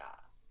just say that.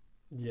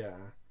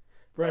 Yeah.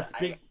 Bro,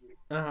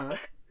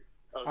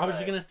 Oh, I was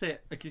just gonna say,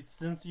 like,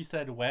 since you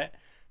said wet,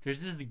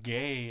 there's this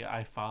gay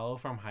I follow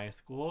from high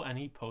school, and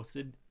he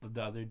posted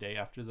the other day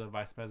after the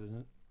vice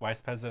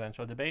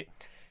presidential debate.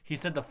 He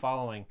said the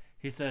following.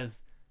 He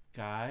says,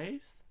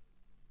 "Guys,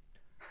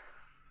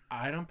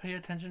 I don't pay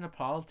attention to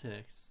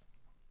politics,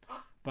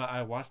 but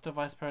I watched the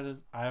vice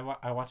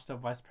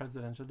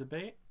presidential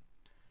debate,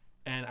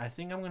 and I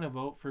think I'm gonna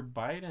vote for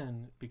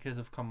Biden because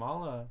of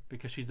Kamala,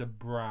 because she's a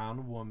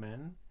brown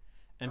woman,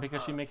 and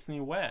because she makes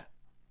me wet."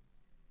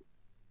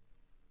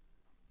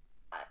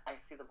 I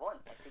see the point.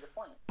 I see the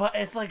point. But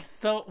it's like,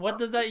 so what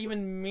does that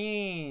even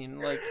mean?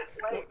 Like,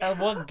 Like,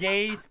 what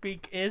gay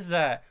speak is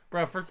that,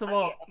 bro? First of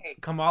all, okay.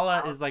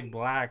 Kamala is like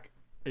black.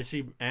 Is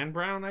she and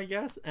brown? I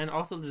guess, and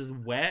also just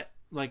wet,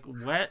 like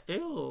wet.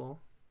 Ew.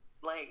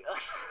 Like,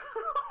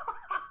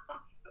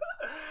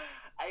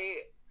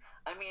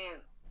 I mean,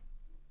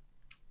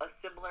 a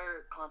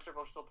similar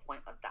controversial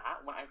point of that,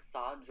 when I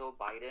saw Joe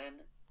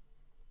Biden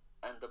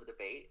and the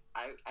debate,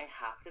 I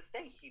have to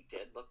say he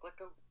did look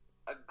like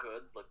a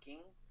good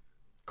looking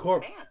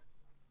Corpse. man.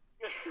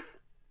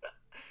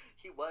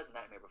 He was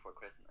Nightmare Before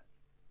Christmas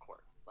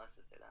corpse. Let's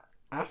just say that.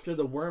 After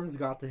the worms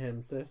got to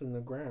him, sis, in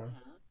the ground.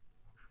 Mhm.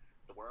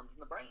 The worms in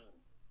the brain.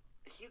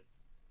 He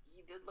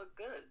did look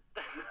good.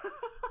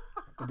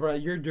 Bro,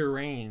 you're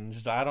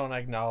deranged. I don't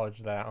acknowledge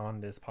that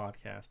on this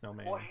podcast. No,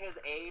 man. For his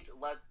age,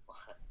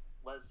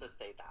 let's just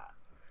say that.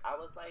 I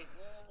was like,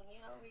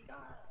 we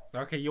got.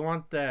 Okay, you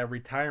want the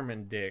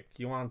retirement dick.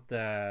 You want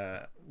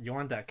that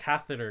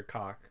catheter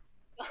cock.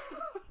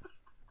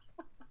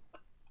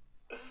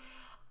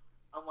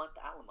 I want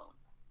the alimony.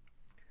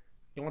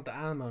 You want the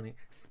alimony.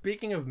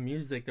 Speaking of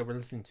music that we're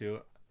listening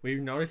to, we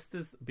noticed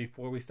this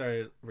before we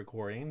started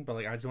recording, but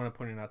like I just want to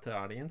point it out to the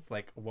audience,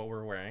 like what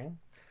we're wearing.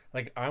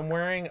 Like I'm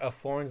wearing a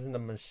Florence and the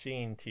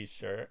Machine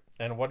t-shirt,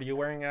 and what are you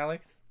wearing,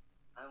 Alex?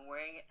 I'm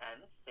wearing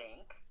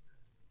NSYNC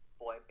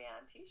boy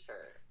band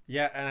t-shirt.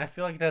 Yeah, and I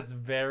feel like that's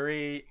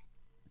very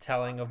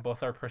telling of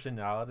both our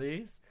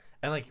personalities,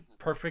 and like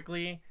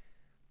perfectly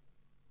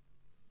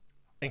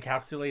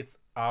encapsulates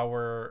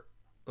our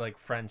like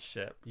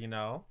friendship, you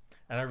know?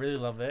 And I really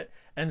love it.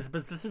 And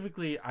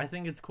specifically, I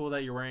think it's cool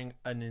that you're wearing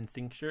an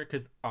NSYNC shirt,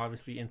 because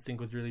obviously NSYNC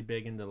was really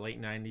big in the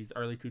late 90s,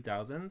 early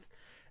 2000s.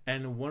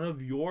 And one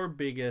of your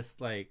biggest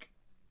like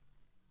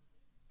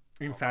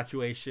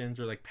infatuations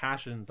or like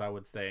passions, I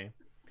would say,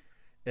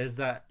 is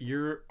that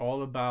you're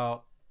all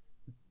about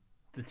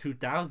the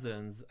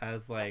 2000s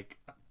as like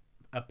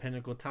a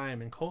pinnacle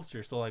time in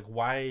culture. So like,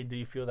 why do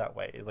you feel that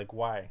way? Like,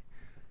 why?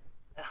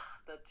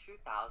 The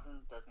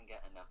 2000s doesn't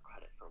get enough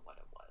credit for what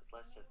it was.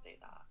 Let's just say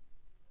that.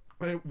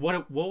 Wait,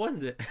 what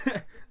was it?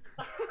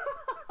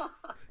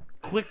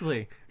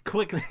 quickly.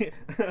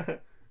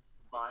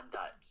 Von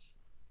Dutch.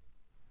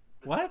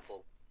 What?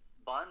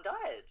 Von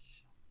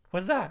Dutch.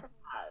 What's that?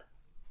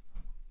 Hats.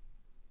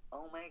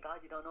 Oh my god,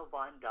 you don't know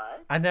Von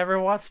Dutch? I never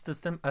watched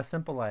A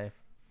Simple Life.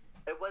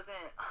 It was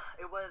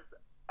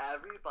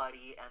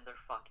everybody and their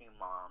fucking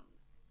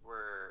moms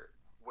were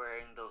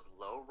wearing those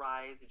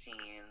low-rise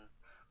jeans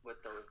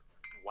with those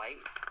white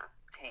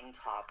tank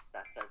tops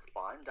that says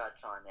Von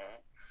Dutch on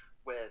it,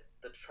 with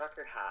the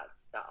trucker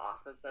hats that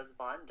also says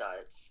Von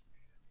Dutch,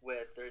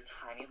 with their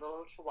tiny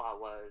little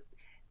chihuahuas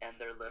and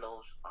their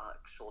little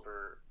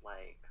shoulder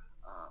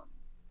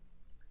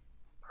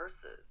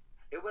purses.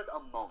 It was a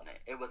moment.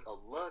 It was a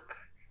look.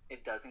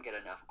 It doesn't get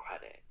enough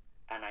credit,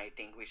 and I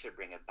think we should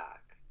bring it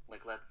back.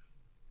 Like, let's,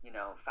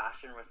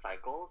 fashion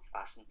recycles.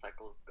 Fashion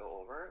cycles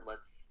go over.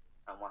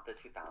 I want the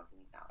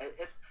 2000s now.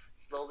 It's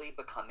slowly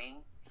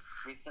becoming.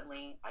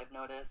 Recently, I've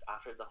noticed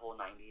after the whole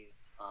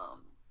 90s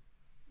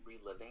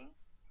reliving,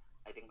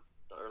 I think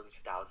the early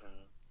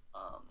 2000s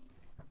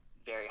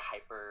very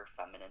hyper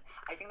feminine.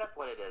 I think that's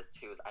what it is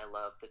too. Is I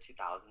love the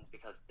 2000s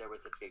because there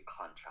was a big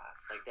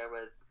contrast. Like there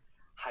was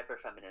hyper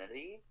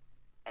femininity,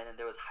 and then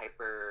there was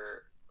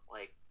hyper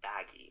like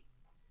baggy.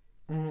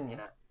 Mm.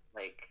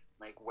 Like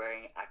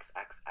wearing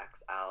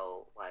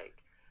XXXL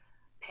like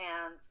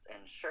pants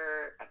and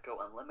shirt at Go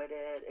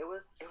Unlimited. It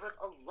was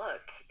a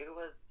look. It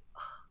was.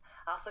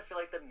 I also feel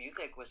like the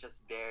music was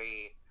just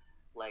very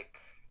like.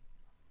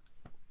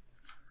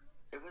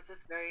 It was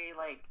just very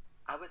like,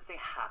 I would say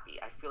happy.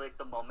 I feel like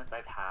the moments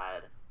I've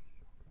had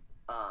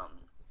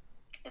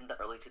in the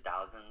early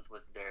 2000s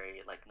was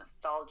very like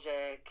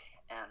nostalgic,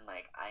 and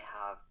like I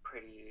have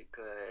pretty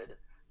good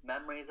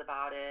memories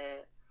about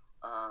it.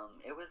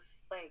 It was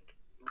just, like,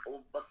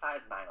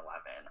 besides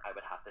 9/11, I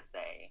would have to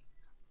say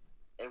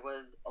it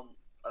was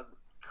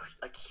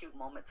a cute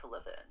moment to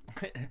live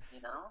in,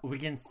 you know? We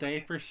can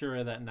say for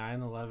sure that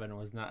 9/11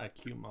 was not a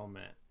cute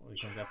moment. We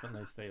can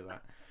definitely say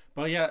that.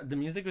 But yeah, the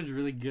music was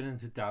really good in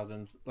the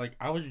 2000s. Like,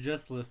 I was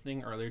just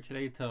listening earlier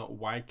today to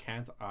Why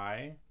Can't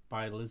I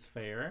by Liz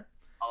Phair.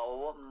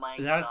 Oh my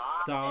god. That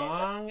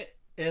song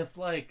is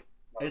like,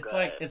 So it's good.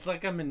 like, it's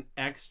like I'm an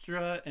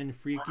extra in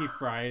Freaky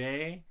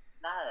Friday,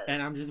 Yes.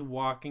 and I'm just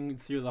walking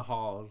through the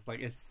halls.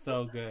 Like, it's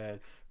so good.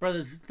 Bro,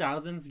 the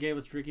 2000s gave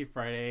us Freaky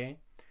Friday,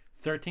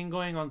 13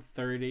 Going on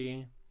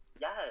 30,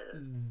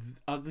 Yes.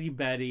 Ugly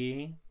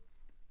Betty,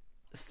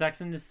 Sex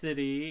in the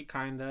City,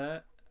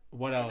 kinda.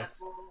 What else?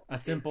 Pinnacle A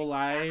Simple Disney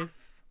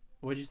Life.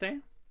 What'd you say?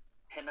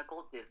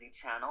 Pinnacle Disney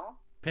Channel.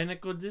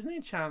 Pinnacle Disney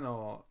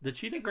Channel. The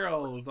Cheetah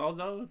Girls. All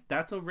those.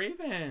 That's a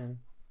Raven.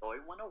 Boy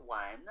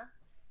 101.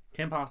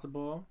 Kim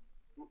Possible.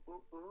 Ooh,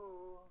 ooh,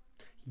 ooh.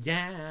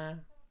 Yeah.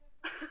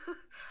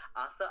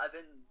 Also, I've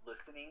been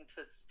listening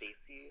to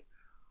Stacey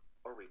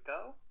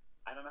Orico.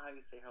 I don't know how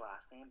you say her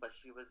last name, but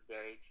she was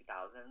very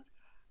 2000s.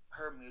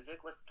 Her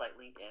music was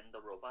slightly in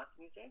the Robots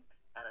music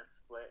at a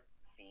split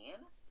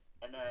scene.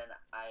 And then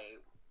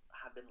I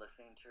have been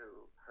listening to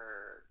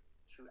her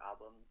 2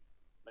 albums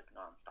like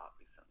nonstop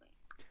recently.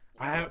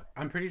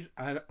 I'm pretty.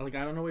 I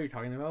don't know what you're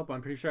talking about, but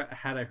I'm pretty sure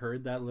had I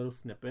heard that little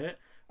snippet,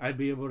 I'd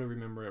be able to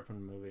remember it from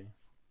the movie.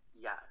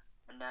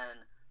 Yes, and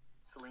then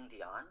Celine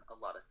Dion, a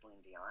lot of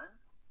Celine Dion.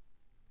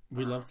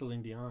 We love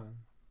Celine Dion.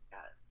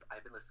 Yes,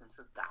 I've been listening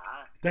to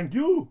that. Thank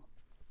you.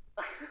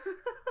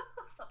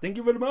 Thank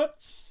you very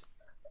much.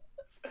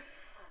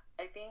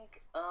 I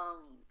think,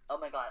 oh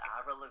my god,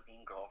 Avril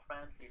Lavigne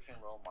Girlfriend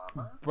featuring Lil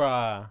Mama.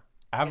 Bruh.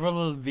 Avril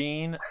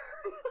Lavigne,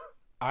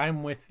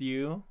 I'm with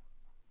you.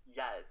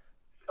 Yes.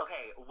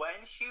 Okay,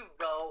 when she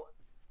wrote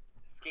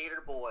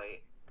Skater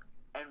Boy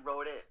and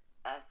wrote it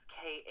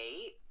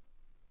SK8,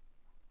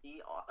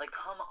 ER, like,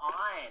 come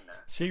on.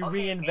 She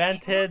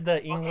reinvented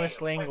the English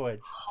wait, language.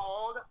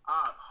 Hold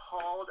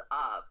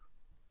up.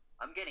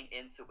 I'm getting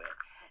into it.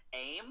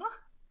 AIM?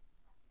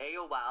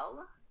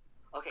 AOL?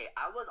 Okay,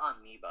 I was on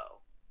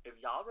Meebo.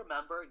 If y'all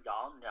remember,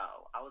 y'all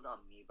know I was on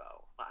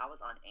Meebo, but I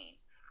was on AIM.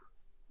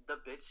 The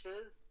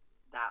bitches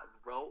that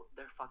wrote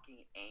their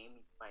fucking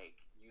AIM,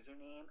 like,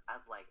 username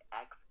as, like,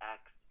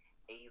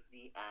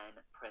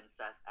 XXAZN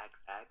Princess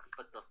XX,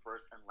 but the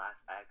first and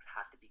last X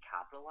had to be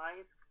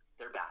capitalized,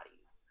 they're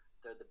baddies.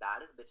 They're the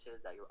baddest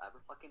bitches that you'll ever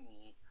fucking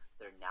meet.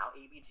 They're now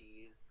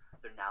ABGs.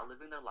 They're now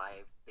living their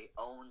lives. They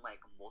own,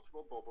 like,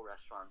 multiple boba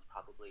restaurants,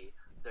 probably.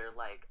 They're,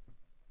 like,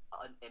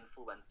 an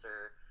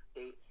influencer.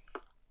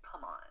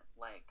 Come on.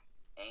 Like,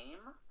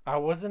 AIM? I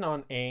wasn't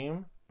on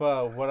AIM,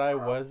 but what I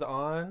was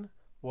on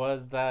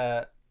was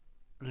that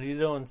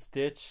Lilo and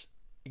Stitch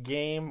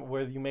game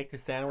where you make the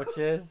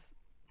sandwiches.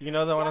 You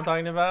know the one I'm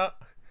talking about?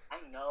 I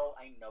know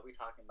what you're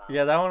talking about.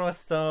 Yeah, that one was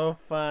so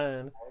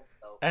fun.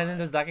 So and then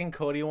the Zack and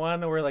Cody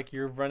one where like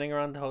you're running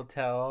around the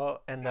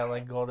hotel and that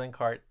like golden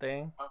cart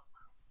thing.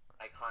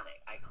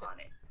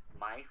 Iconic.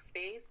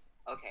 MySpace.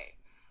 Okay,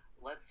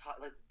 let's talk.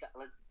 Let's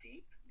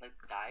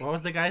dive. What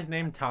was the guy's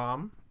name?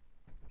 Tom.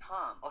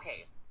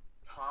 Okay,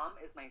 Tom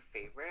is my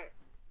favorite.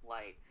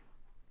 Like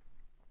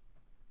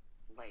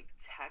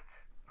tech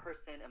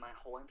person in my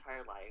whole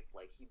entire life.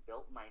 Like, he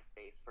built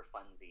MySpace for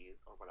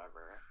funsies or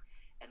whatever,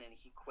 and then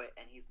he quit,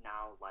 and he's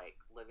now like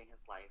living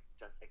his life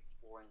just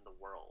exploring the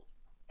world,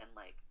 and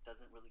like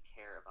doesn't really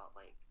care about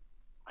like,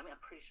 I mean, I'm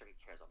pretty sure he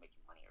cares about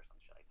making money or some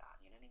shit like that,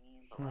 you know what I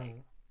mean? But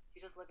like,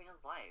 he's just living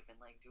his life and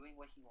like doing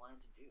what he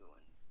wanted to do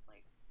and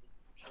like just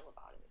chill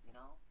about it, you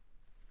know?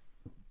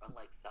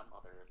 Unlike some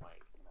other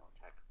like, you know,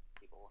 tech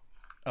people.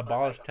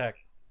 Abolish tech.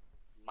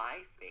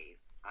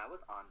 MySpace, I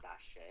was on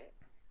that shit.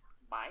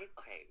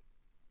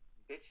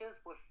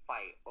 Bitches would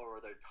fight over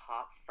their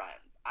top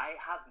friends. I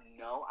have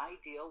no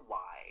idea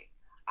why.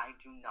 I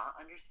do not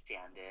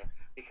understand it,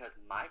 because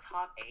my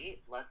top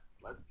 8, let's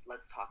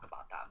talk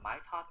about that.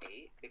 My top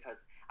 8,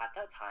 because at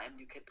that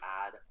time you could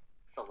add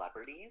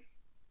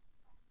celebrities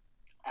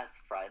as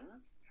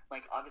friends.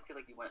 Like, obviously,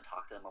 like, you wouldn't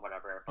talk to them or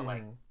whatever, but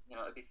like, you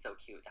know, it'd be so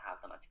cute to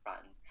have them as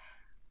friends.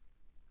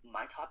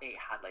 My top 8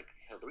 had like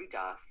Hilary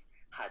Duff,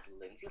 had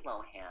Lindsay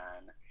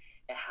Lohan,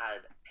 it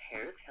had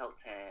Paris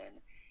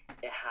Hilton,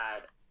 it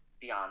had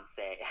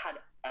Beyonce, it had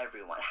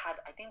everyone. It had,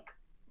 I think,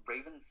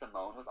 Raven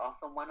Simone was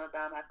also one of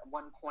them at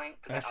one point.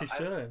 As she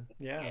should,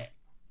 yeah.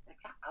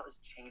 Exactly. I was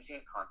changing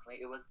it constantly.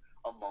 It was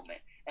a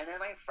moment. And then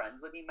my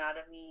friends would be mad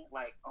at me,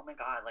 like, oh my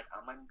god, like,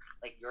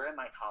 like, you're in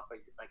my top,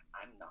 but like,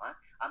 I'm not.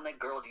 I'm like,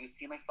 girl, do you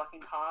see my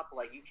fucking top?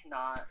 Like, you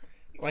cannot.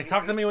 Like,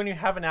 talk to me when you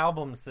have an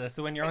album, sis.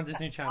 When you're on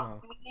Disney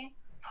Channel.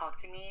 Talk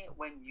to me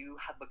when you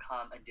have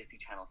become a Disney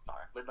Channel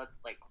star.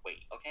 Like,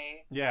 wait,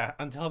 okay? Yeah,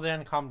 until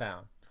then, calm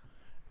down.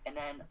 And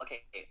then,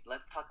 okay,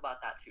 let's talk about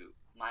that too.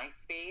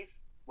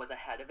 MySpace was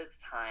ahead of its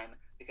time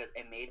because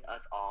it made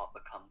us all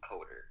become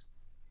coders.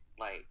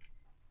 Like,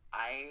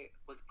 I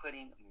was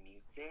putting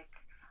music,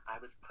 I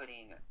was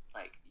putting,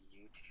 like,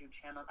 YouTube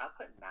channels. I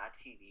put Mad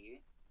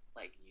TV,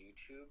 like,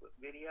 YouTube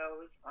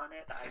videos on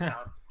it that I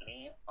found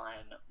funny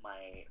on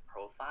my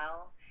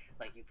profile.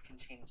 Like, you can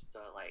change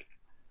the, like,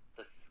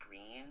 the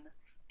screen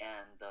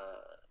and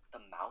the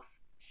mouse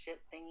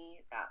shit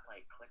thingy, that,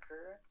 like,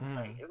 clicker.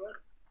 Like, it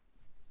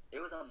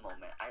was a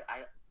moment.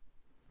 I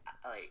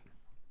like,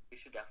 we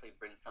should definitely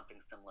bring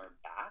something similar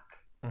back,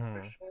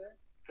 for sure,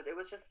 because it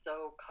was just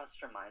so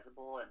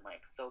customizable and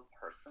like so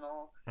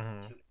personal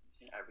to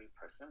every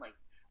person. Like,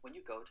 when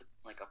you go to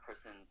like a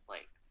person's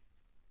like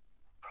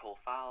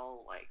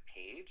profile like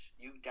page,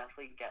 you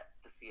definitely get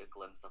to see a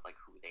glimpse of like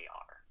who they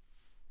are.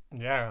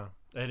 Yeah,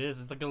 it is.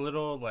 It's like a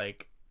little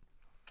like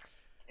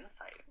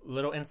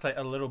insight,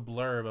 a little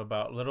blurb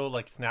about little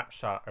like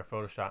snapshot or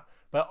Photoshop.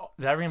 But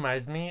that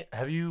reminds me,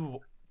 have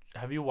you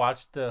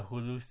watched the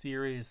Hulu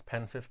series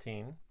Pen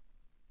 15?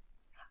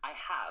 I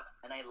have,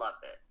 and I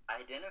loved it.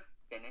 I didn't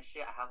finish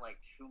it. I have like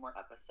 2 more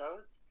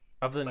episodes.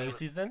 Of the new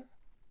season?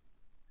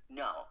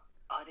 No.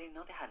 I didn't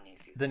know they had a new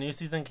season. The new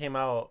season came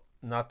out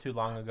not too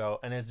long ago,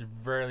 and it's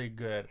really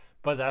good.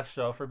 But that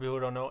show, for people who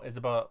don't know, is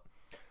about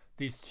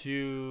these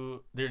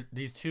two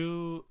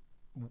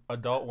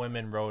adult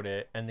women wrote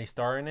it, and they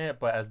star in it,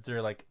 but as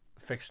their like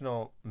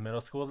fictional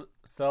middle school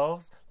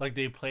selves. Like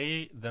they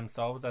play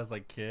themselves as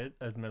like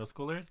as middle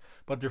schoolers,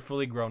 but they're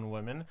fully grown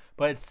women.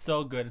 But it's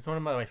so good. It's one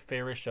of my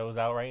favorite shows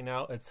out right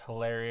now. It's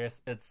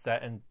hilarious. It's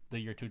set in the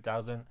year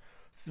 2000.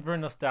 Super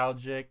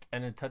nostalgic,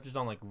 and it touches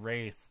on like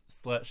race,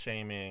 slut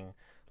shaming,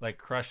 like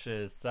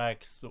crushes,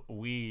 sex,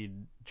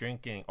 weed,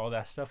 drinking, all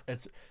that stuff.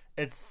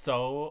 It's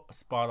so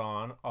spot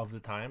on all the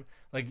time.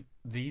 Like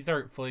these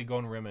are fully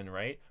grown women,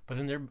 right? But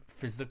then their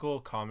physical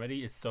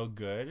comedy is so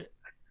good.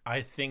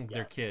 I think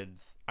they're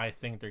kids. I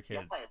think they're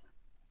kids. Yeah,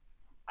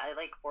 I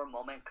like for a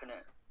moment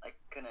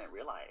couldn't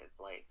realize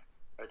like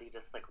are they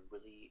just like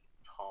really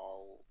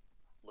tall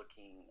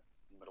looking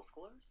middle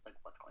schoolers? Like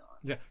what's going on?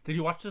 Yeah. Did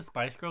you watch the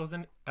Spice Girls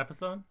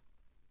episode?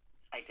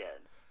 I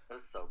did. It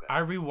was so good.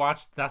 I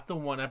rewatched. That's the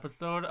one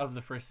episode of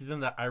the first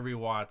season that I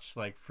rewatch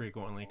like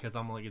frequently because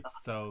I'm like, it's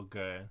so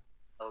good.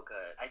 So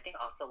good. I think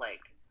also like,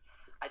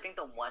 I think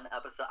the one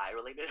episode I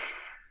related,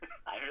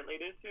 I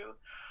related to,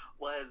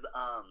 was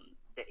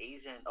the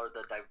Asian or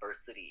the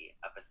diversity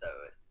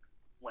episode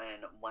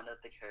when one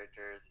of the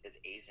characters is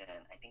Asian.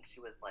 I think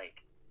she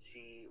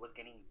was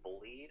getting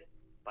bullied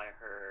by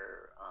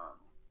her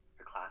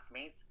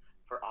classmates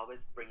for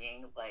always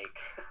bringing like.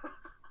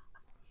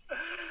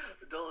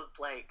 Those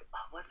like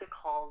what's it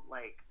called,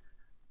 like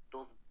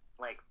those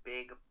like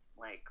big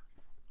like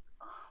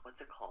what's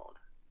it called,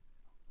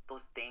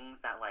 those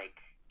things that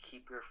like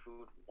keep your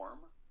food warm.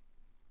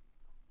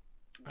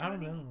 I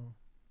don't know.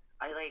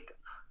 I like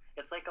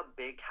it's like a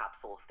big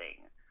capsule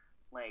thing,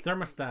 like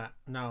thermostat.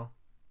 No.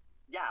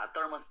 Yeah,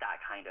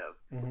 thermostat kind of.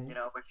 Mm-hmm. You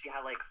know, where she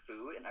had like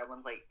food and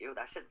everyone's like, ew,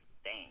 that shit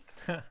stank.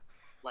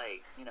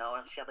 Like, you know,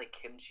 and she had like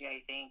kimchi,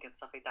 I think, and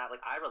stuff like that.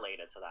 Like I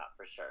related to that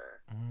for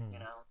sure. You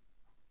know.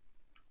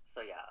 So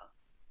yeah,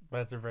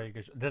 that's a very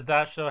good show. Does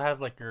that show have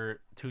like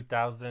your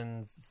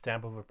 2000s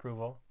stamp of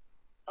approval?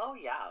 Oh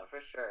yeah, for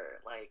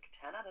sure. Like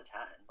 10 out of 10.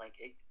 Like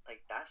it,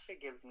 like that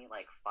shit gives me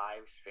like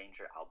 5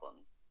 Stranger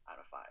albums out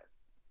of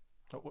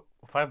 5.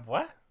 5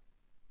 what?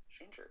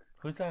 Stranger.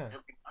 Who's that?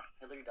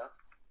 Hillary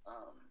Duff's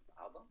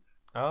album.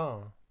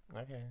 Oh,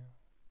 okay.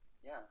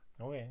 Yeah.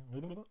 Okay.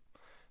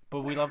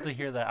 But we love to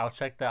hear that. I'll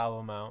check the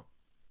album out.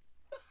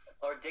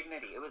 Or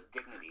Dignity. It was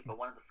Dignity, but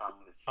one of the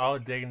songs is Stranger. Oh,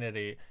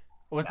 Dignity.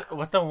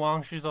 What's the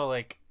one she's all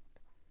like,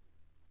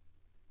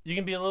 you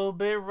can be a little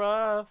bit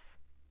rough,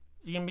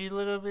 you can be a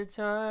little bit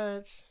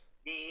touched.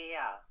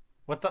 Yeah.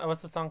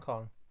 What's the song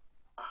called?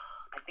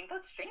 I think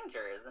that's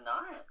Stranger, is it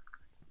not?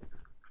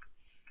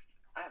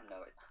 I have no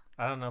idea.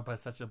 I don't know, but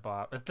it's such a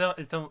bop. It's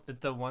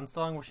the one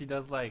song where she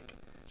does like,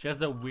 she has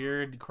the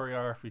weird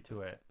choreography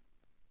to it.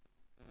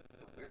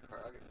 Weird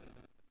choreography.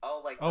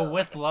 Oh, like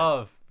With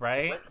Love,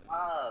 right? With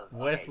Love.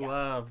 With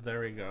Love. There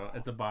we go.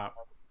 It's a bop.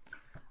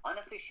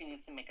 Honestly, she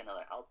needs to make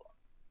another album.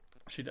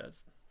 She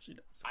does.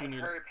 I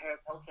heard Paris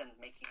Hilton's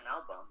making an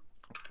album.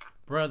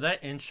 Bro,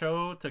 that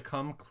intro to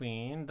Come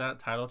Clean,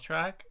 that title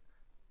track.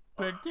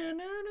 Okay,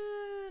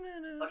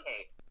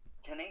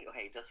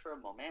 just for a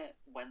moment,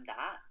 when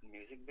that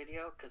music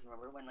video, because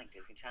remember when like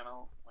Disney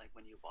Channel, like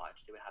when you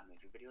watch, they would have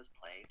music videos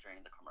play during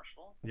the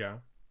commercials?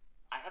 Yeah.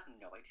 I have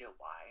no idea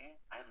why.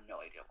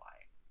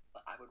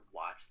 But I would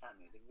watch that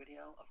music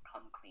video of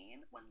Come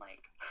Clean when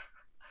like...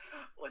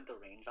 when the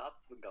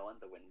raindrops would go on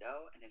the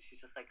window and then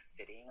she's just like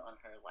sitting on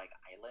her like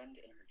island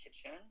in her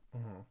kitchen.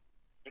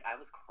 Like I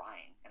was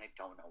crying and I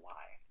don't know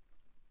why.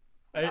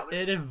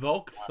 It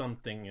evokes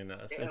something in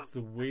us. It's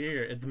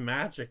weird. It's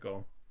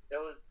magical. It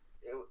was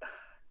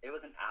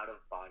an out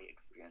of body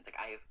experience. Like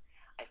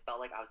I felt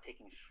like I was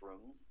taking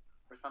shrooms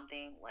or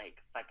something, like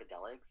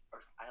psychedelics,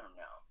 or I don't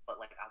know, but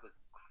like I was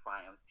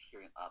crying, I was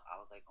tearing up. I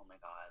was like, oh my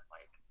god,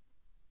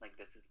 like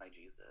this is my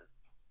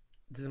Jesus.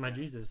 This is my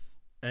Jesus.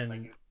 And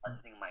like you're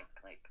cleansing my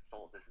like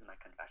souls. This is my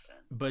confession.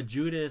 But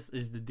Judas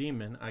is the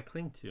demon I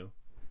cling to.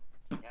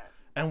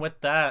 Yes. And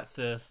with that,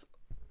 sis,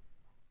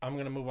 I'm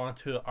gonna move on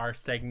to our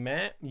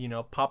segment. You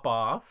know, pop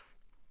off.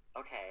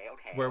 Okay.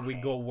 Where we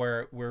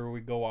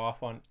go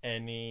off on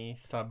any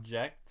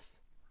subjects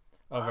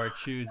of our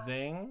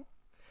choosing.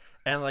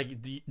 And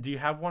like, do you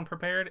have one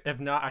prepared? If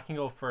not, I can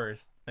go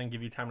first and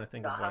give you time to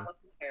think of one. I have one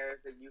prepared,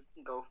 but you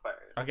can go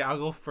first. Okay, I'll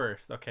go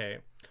first. Okay.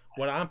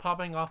 What I'm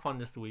popping off on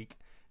this week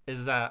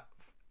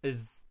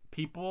is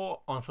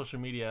people on social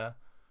media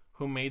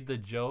who made the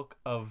joke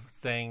of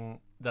saying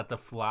that the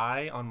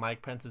fly on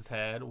Mike Pence's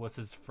head was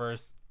his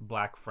first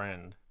black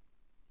friend.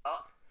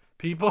 Oh.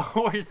 People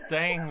were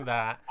saying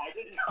that.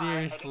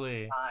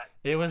 Seriously.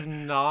 It was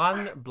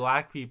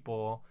non-black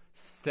people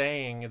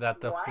saying that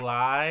the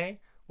fly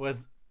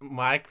was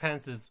Mike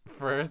Pence's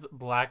first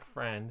black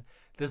friend.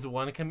 This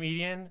one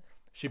comedian,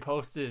 she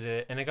posted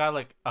it and it got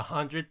like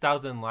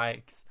 100,000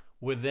 likes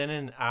within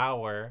an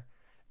hour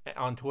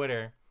on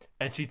Twitter,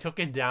 and she took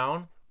it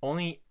down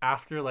only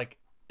after like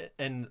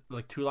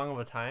too long of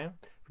a time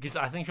because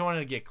I think she wanted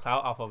to get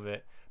clout off of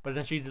it. But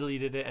then she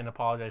deleted it and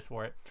apologized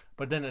for it.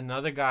 But then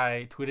another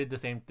guy tweeted the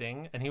same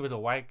thing, and he was a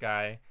white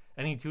guy,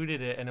 and he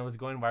tweeted it, and it was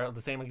going viral,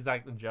 the same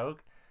exact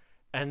joke.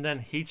 And then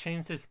he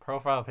changed his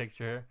profile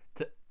picture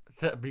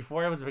to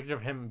before it was a picture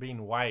of him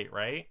being white,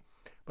 right?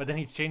 but then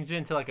he changed it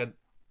into like a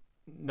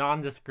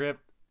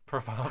nondescript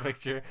profile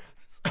picture,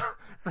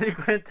 so you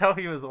couldn't tell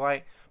he was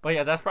white. But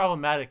yeah, that's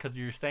problematic because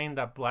you're saying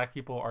that black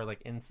people are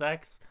like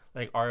insects,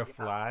 like are a Yeah.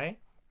 fly.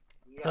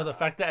 So the Yeah.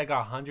 fact that it got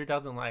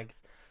 100,000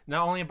 likes,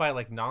 not only by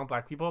like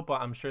non-black people, but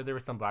I'm sure there were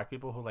some black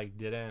people who like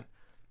didn't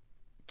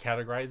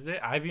categorize it.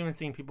 I've even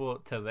seen people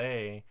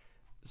today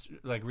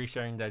like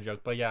resharing that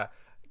joke. But yeah,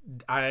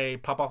 I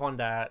pop off on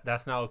that.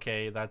 That's not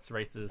okay. That's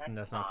racist, and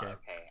That's that's not not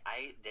okay. okay.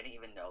 I didn't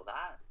even know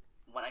that.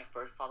 When I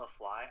first saw the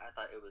fly, I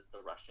thought it was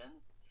the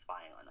Russians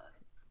spying on us.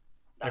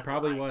 It That's what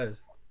probably I was.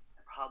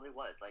 it probably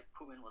was. Like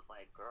Putin was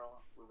like,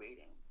 "Girl, we're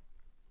waiting.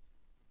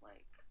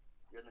 Like,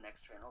 you're the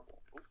next Chernobyl."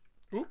 Oop.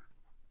 Ooh.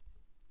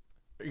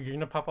 You're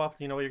gonna pop off.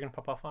 Do you know what you're gonna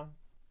pop off on?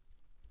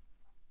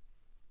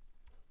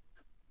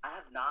 I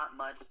have not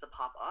much to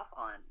pop off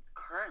on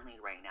currently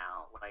right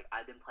now. Like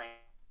I've been playing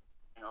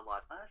a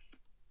lot of us.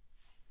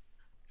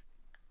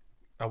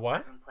 A I've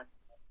what? been playing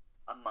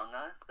Among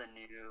Us, the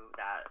new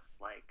that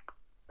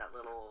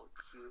little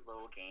cute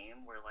little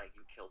game where like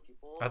you kill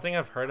people. I think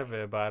I've and, heard of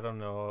like, it, but I don't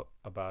know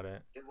about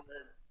it. it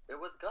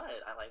was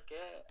good. I like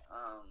it.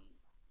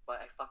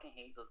 But I fucking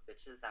hate those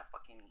bitches that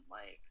fucking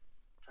like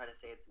try to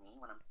say it's me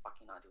when I'm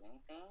fucking not doing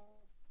anything.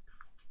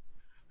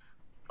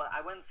 But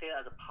I wouldn't say that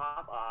as a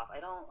pop off. I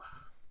don't.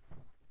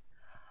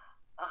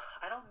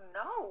 I don't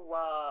know.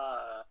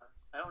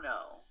 I don't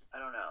know. I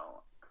don't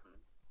know.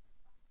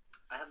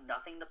 I have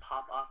nothing to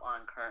pop off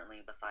on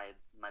currently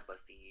besides my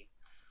pussy.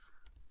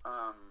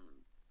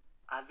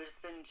 I've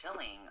just been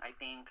chilling. I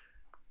think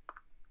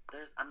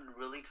I'm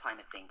really trying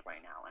to think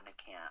right now, and I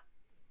can't.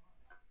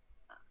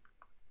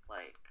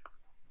 Like,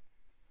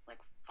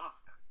 fuck.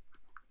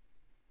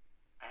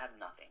 I have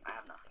nothing.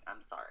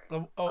 I'm sorry.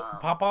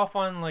 Pop off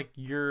on like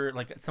your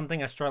like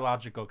something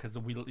astrological because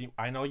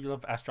I know you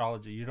love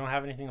astrology. You don't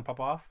have anything to pop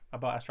off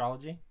about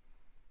astrology?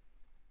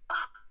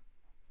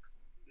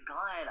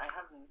 God,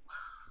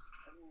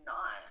 I'm not.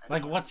 I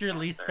Like, don't what's have your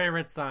least cancer.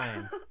 favorite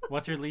sign?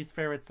 What's your least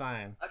favorite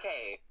sign?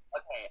 Okay.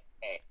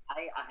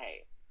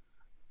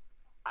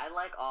 I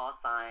like all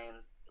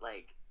signs.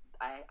 Like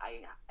I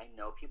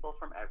know people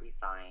from every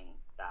sign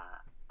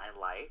that I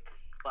like,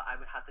 but I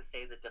would have to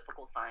say the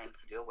difficult signs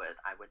to deal with.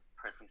 I would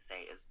personally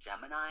say is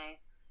Gemini,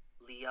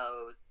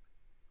 Leos,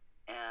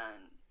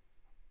 and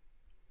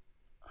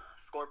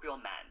Scorpio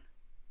men.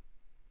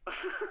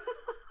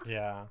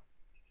 Yeah.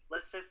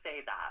 Let's just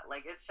say that.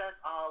 Like it's just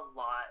a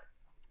lot.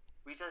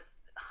 We just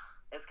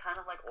it's kind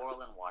of like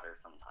oil and water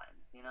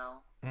sometimes, you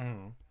know?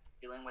 Mm.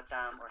 Dealing with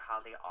them or how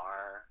they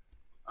are.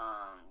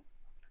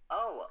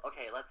 Oh,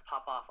 okay, let's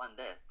pop off on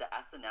this. The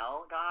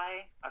SNL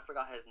guy, I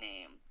forgot his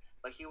name,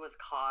 but he was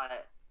caught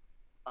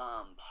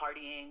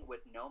partying with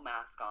no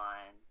mask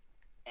on,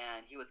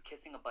 and he was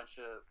kissing a bunch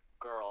of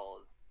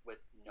girls with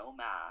no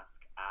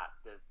mask at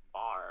this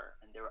bar,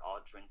 and they were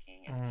all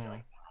drinking and shit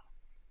like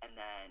that. And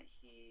then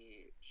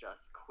he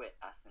just quit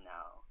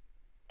SNL,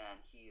 and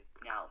he's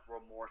now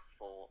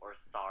remorseful or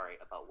sorry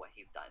about what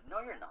he's done. No,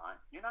 you're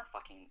not. You're not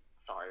fucking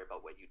sorry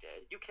about what you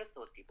did. You kissed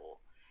those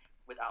people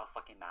without a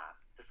fucking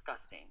mask.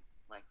 Disgusting.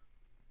 Like,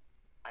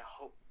 I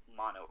hope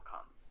mono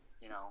comes.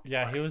 You know?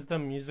 Yeah, like, he was the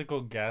musical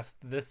guest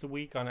this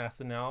week on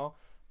SNL,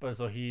 but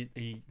so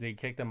they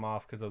kicked him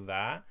off because of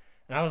that.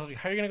 And I was like,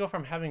 how are you gonna go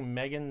from having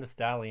Megan Thee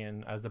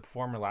Stallion as the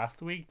performer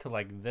last week to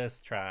like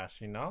this trash,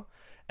 you know?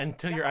 And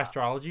to your Yeah.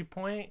 astrology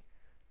point,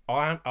 all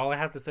I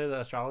have to say to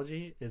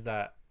astrology is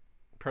that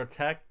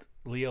protect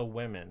Leo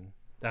women.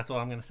 That's all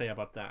I'm gonna say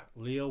about that.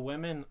 Leo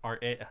women are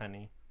it,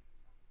 honey.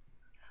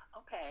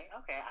 okay,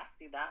 I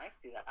see that.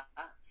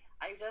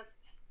 I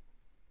just,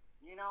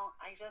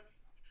 I just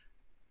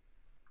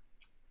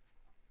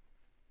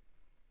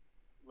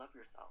love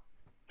yourself.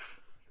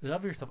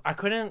 Love yourself. I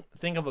couldn't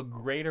think of a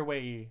greater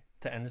way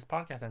to end this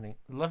podcast. I think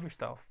love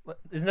yourself.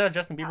 Isn't that a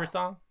Justin Bieber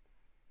song?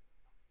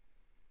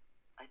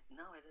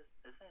 No, it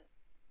is. Is it?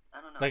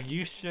 I don't know. Like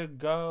you should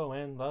go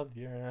and love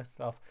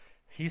yourself.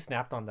 He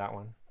snapped on that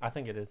one. I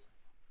think it is.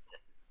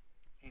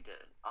 He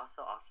did.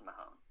 Also, Austin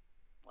Mahone.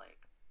 Like,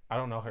 I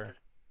don't know her.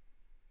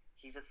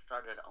 he just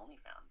started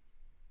OnlyFans.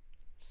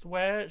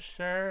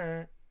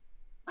 Sweatshirt.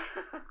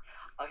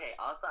 Okay,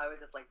 also, I would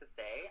just like to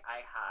say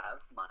I have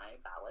my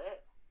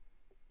ballot,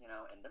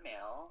 in the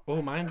mail.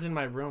 Oh, mine's in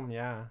my room.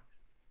 Yeah.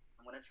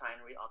 I'm going to try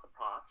and read all the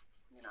props.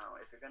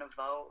 If you're going to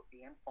vote,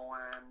 be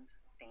informed,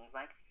 things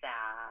like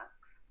that.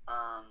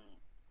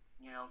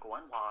 Go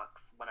on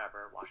walks,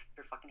 whatever. Wash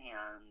your fucking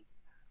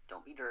hands.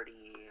 Don't be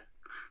dirty.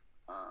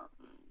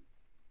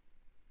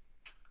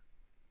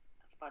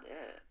 That's about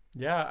it.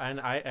 Yeah, and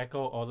I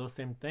echo all those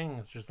same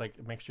things. Just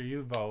like make sure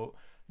you vote,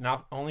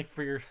 not only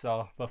for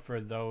yourself, but for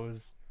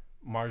those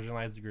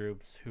marginalized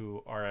groups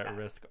who are at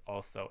risk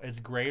also. It's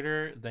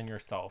greater than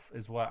yourself,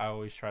 is what I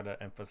always try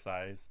to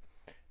emphasize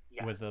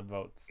with the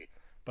votes.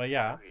 But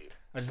yeah, Agreed.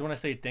 I just want to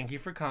say thank you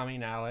for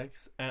coming,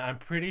 Alex. And I'm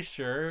pretty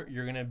sure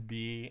you're going to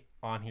be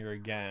on here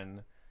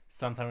again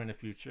sometime in the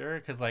future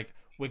because, like,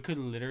 we could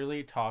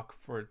literally talk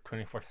for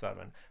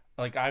 24/7.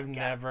 Like, I've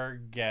never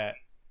get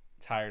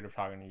tired of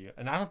talking to you.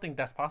 And I don't think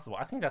that's possible.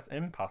 I think that's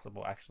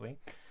impossible, actually.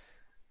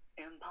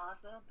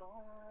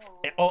 Impossible.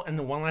 And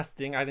the one last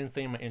thing I didn't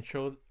say in my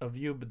intro of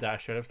you, but that I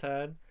should have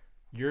said,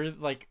 you're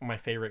like my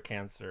favorite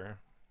Cancer.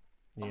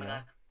 Oh You my know?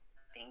 god,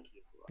 thank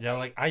you. Yeah,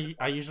 like just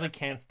I wanna usually say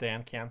can't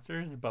stand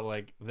Cancers, but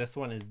like this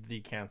one is the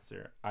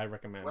Cancer I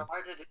recommend. we're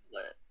hard to deal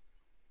with.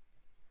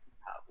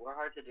 We're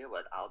hard to deal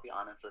with. I'll be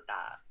honest with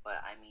that.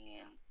 But I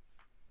mean,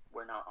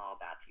 we're not all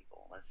bad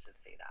people. Let's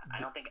just say that. I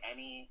don't think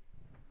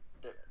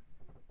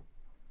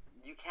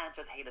you can't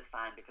just hate a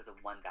sign because of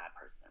one bad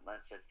person.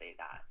 Let's just say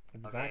that.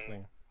 Exactly.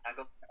 Okay? That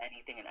goes for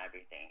anything and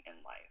everything in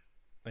life.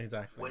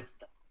 Exactly.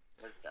 Wisdom.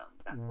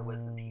 That's the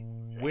wisdom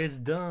team.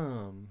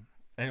 Wisdom.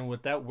 And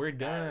with that, we're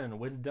done.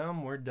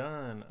 Wisdom, we're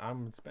done.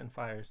 I'm spitting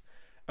fires.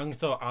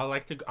 So I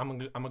like to. I'm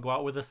gonna go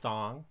out with a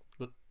song.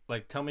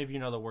 Like, tell me if you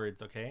know the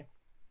words, okay?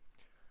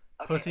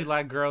 Okay, Pussy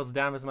like girls,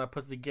 damn is my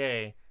pussy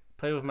gay.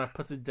 Play with my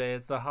pussy day,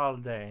 it's a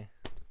holiday.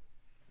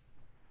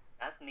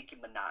 That's Nicki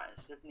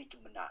Minaj. That's Nicki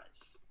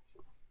Minaj.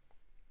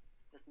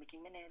 That's Nicki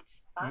Minaj.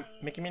 Bye.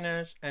 Nicki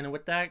Minaj. And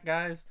with that,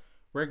 guys,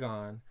 we're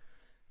gone.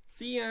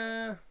 See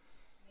ya.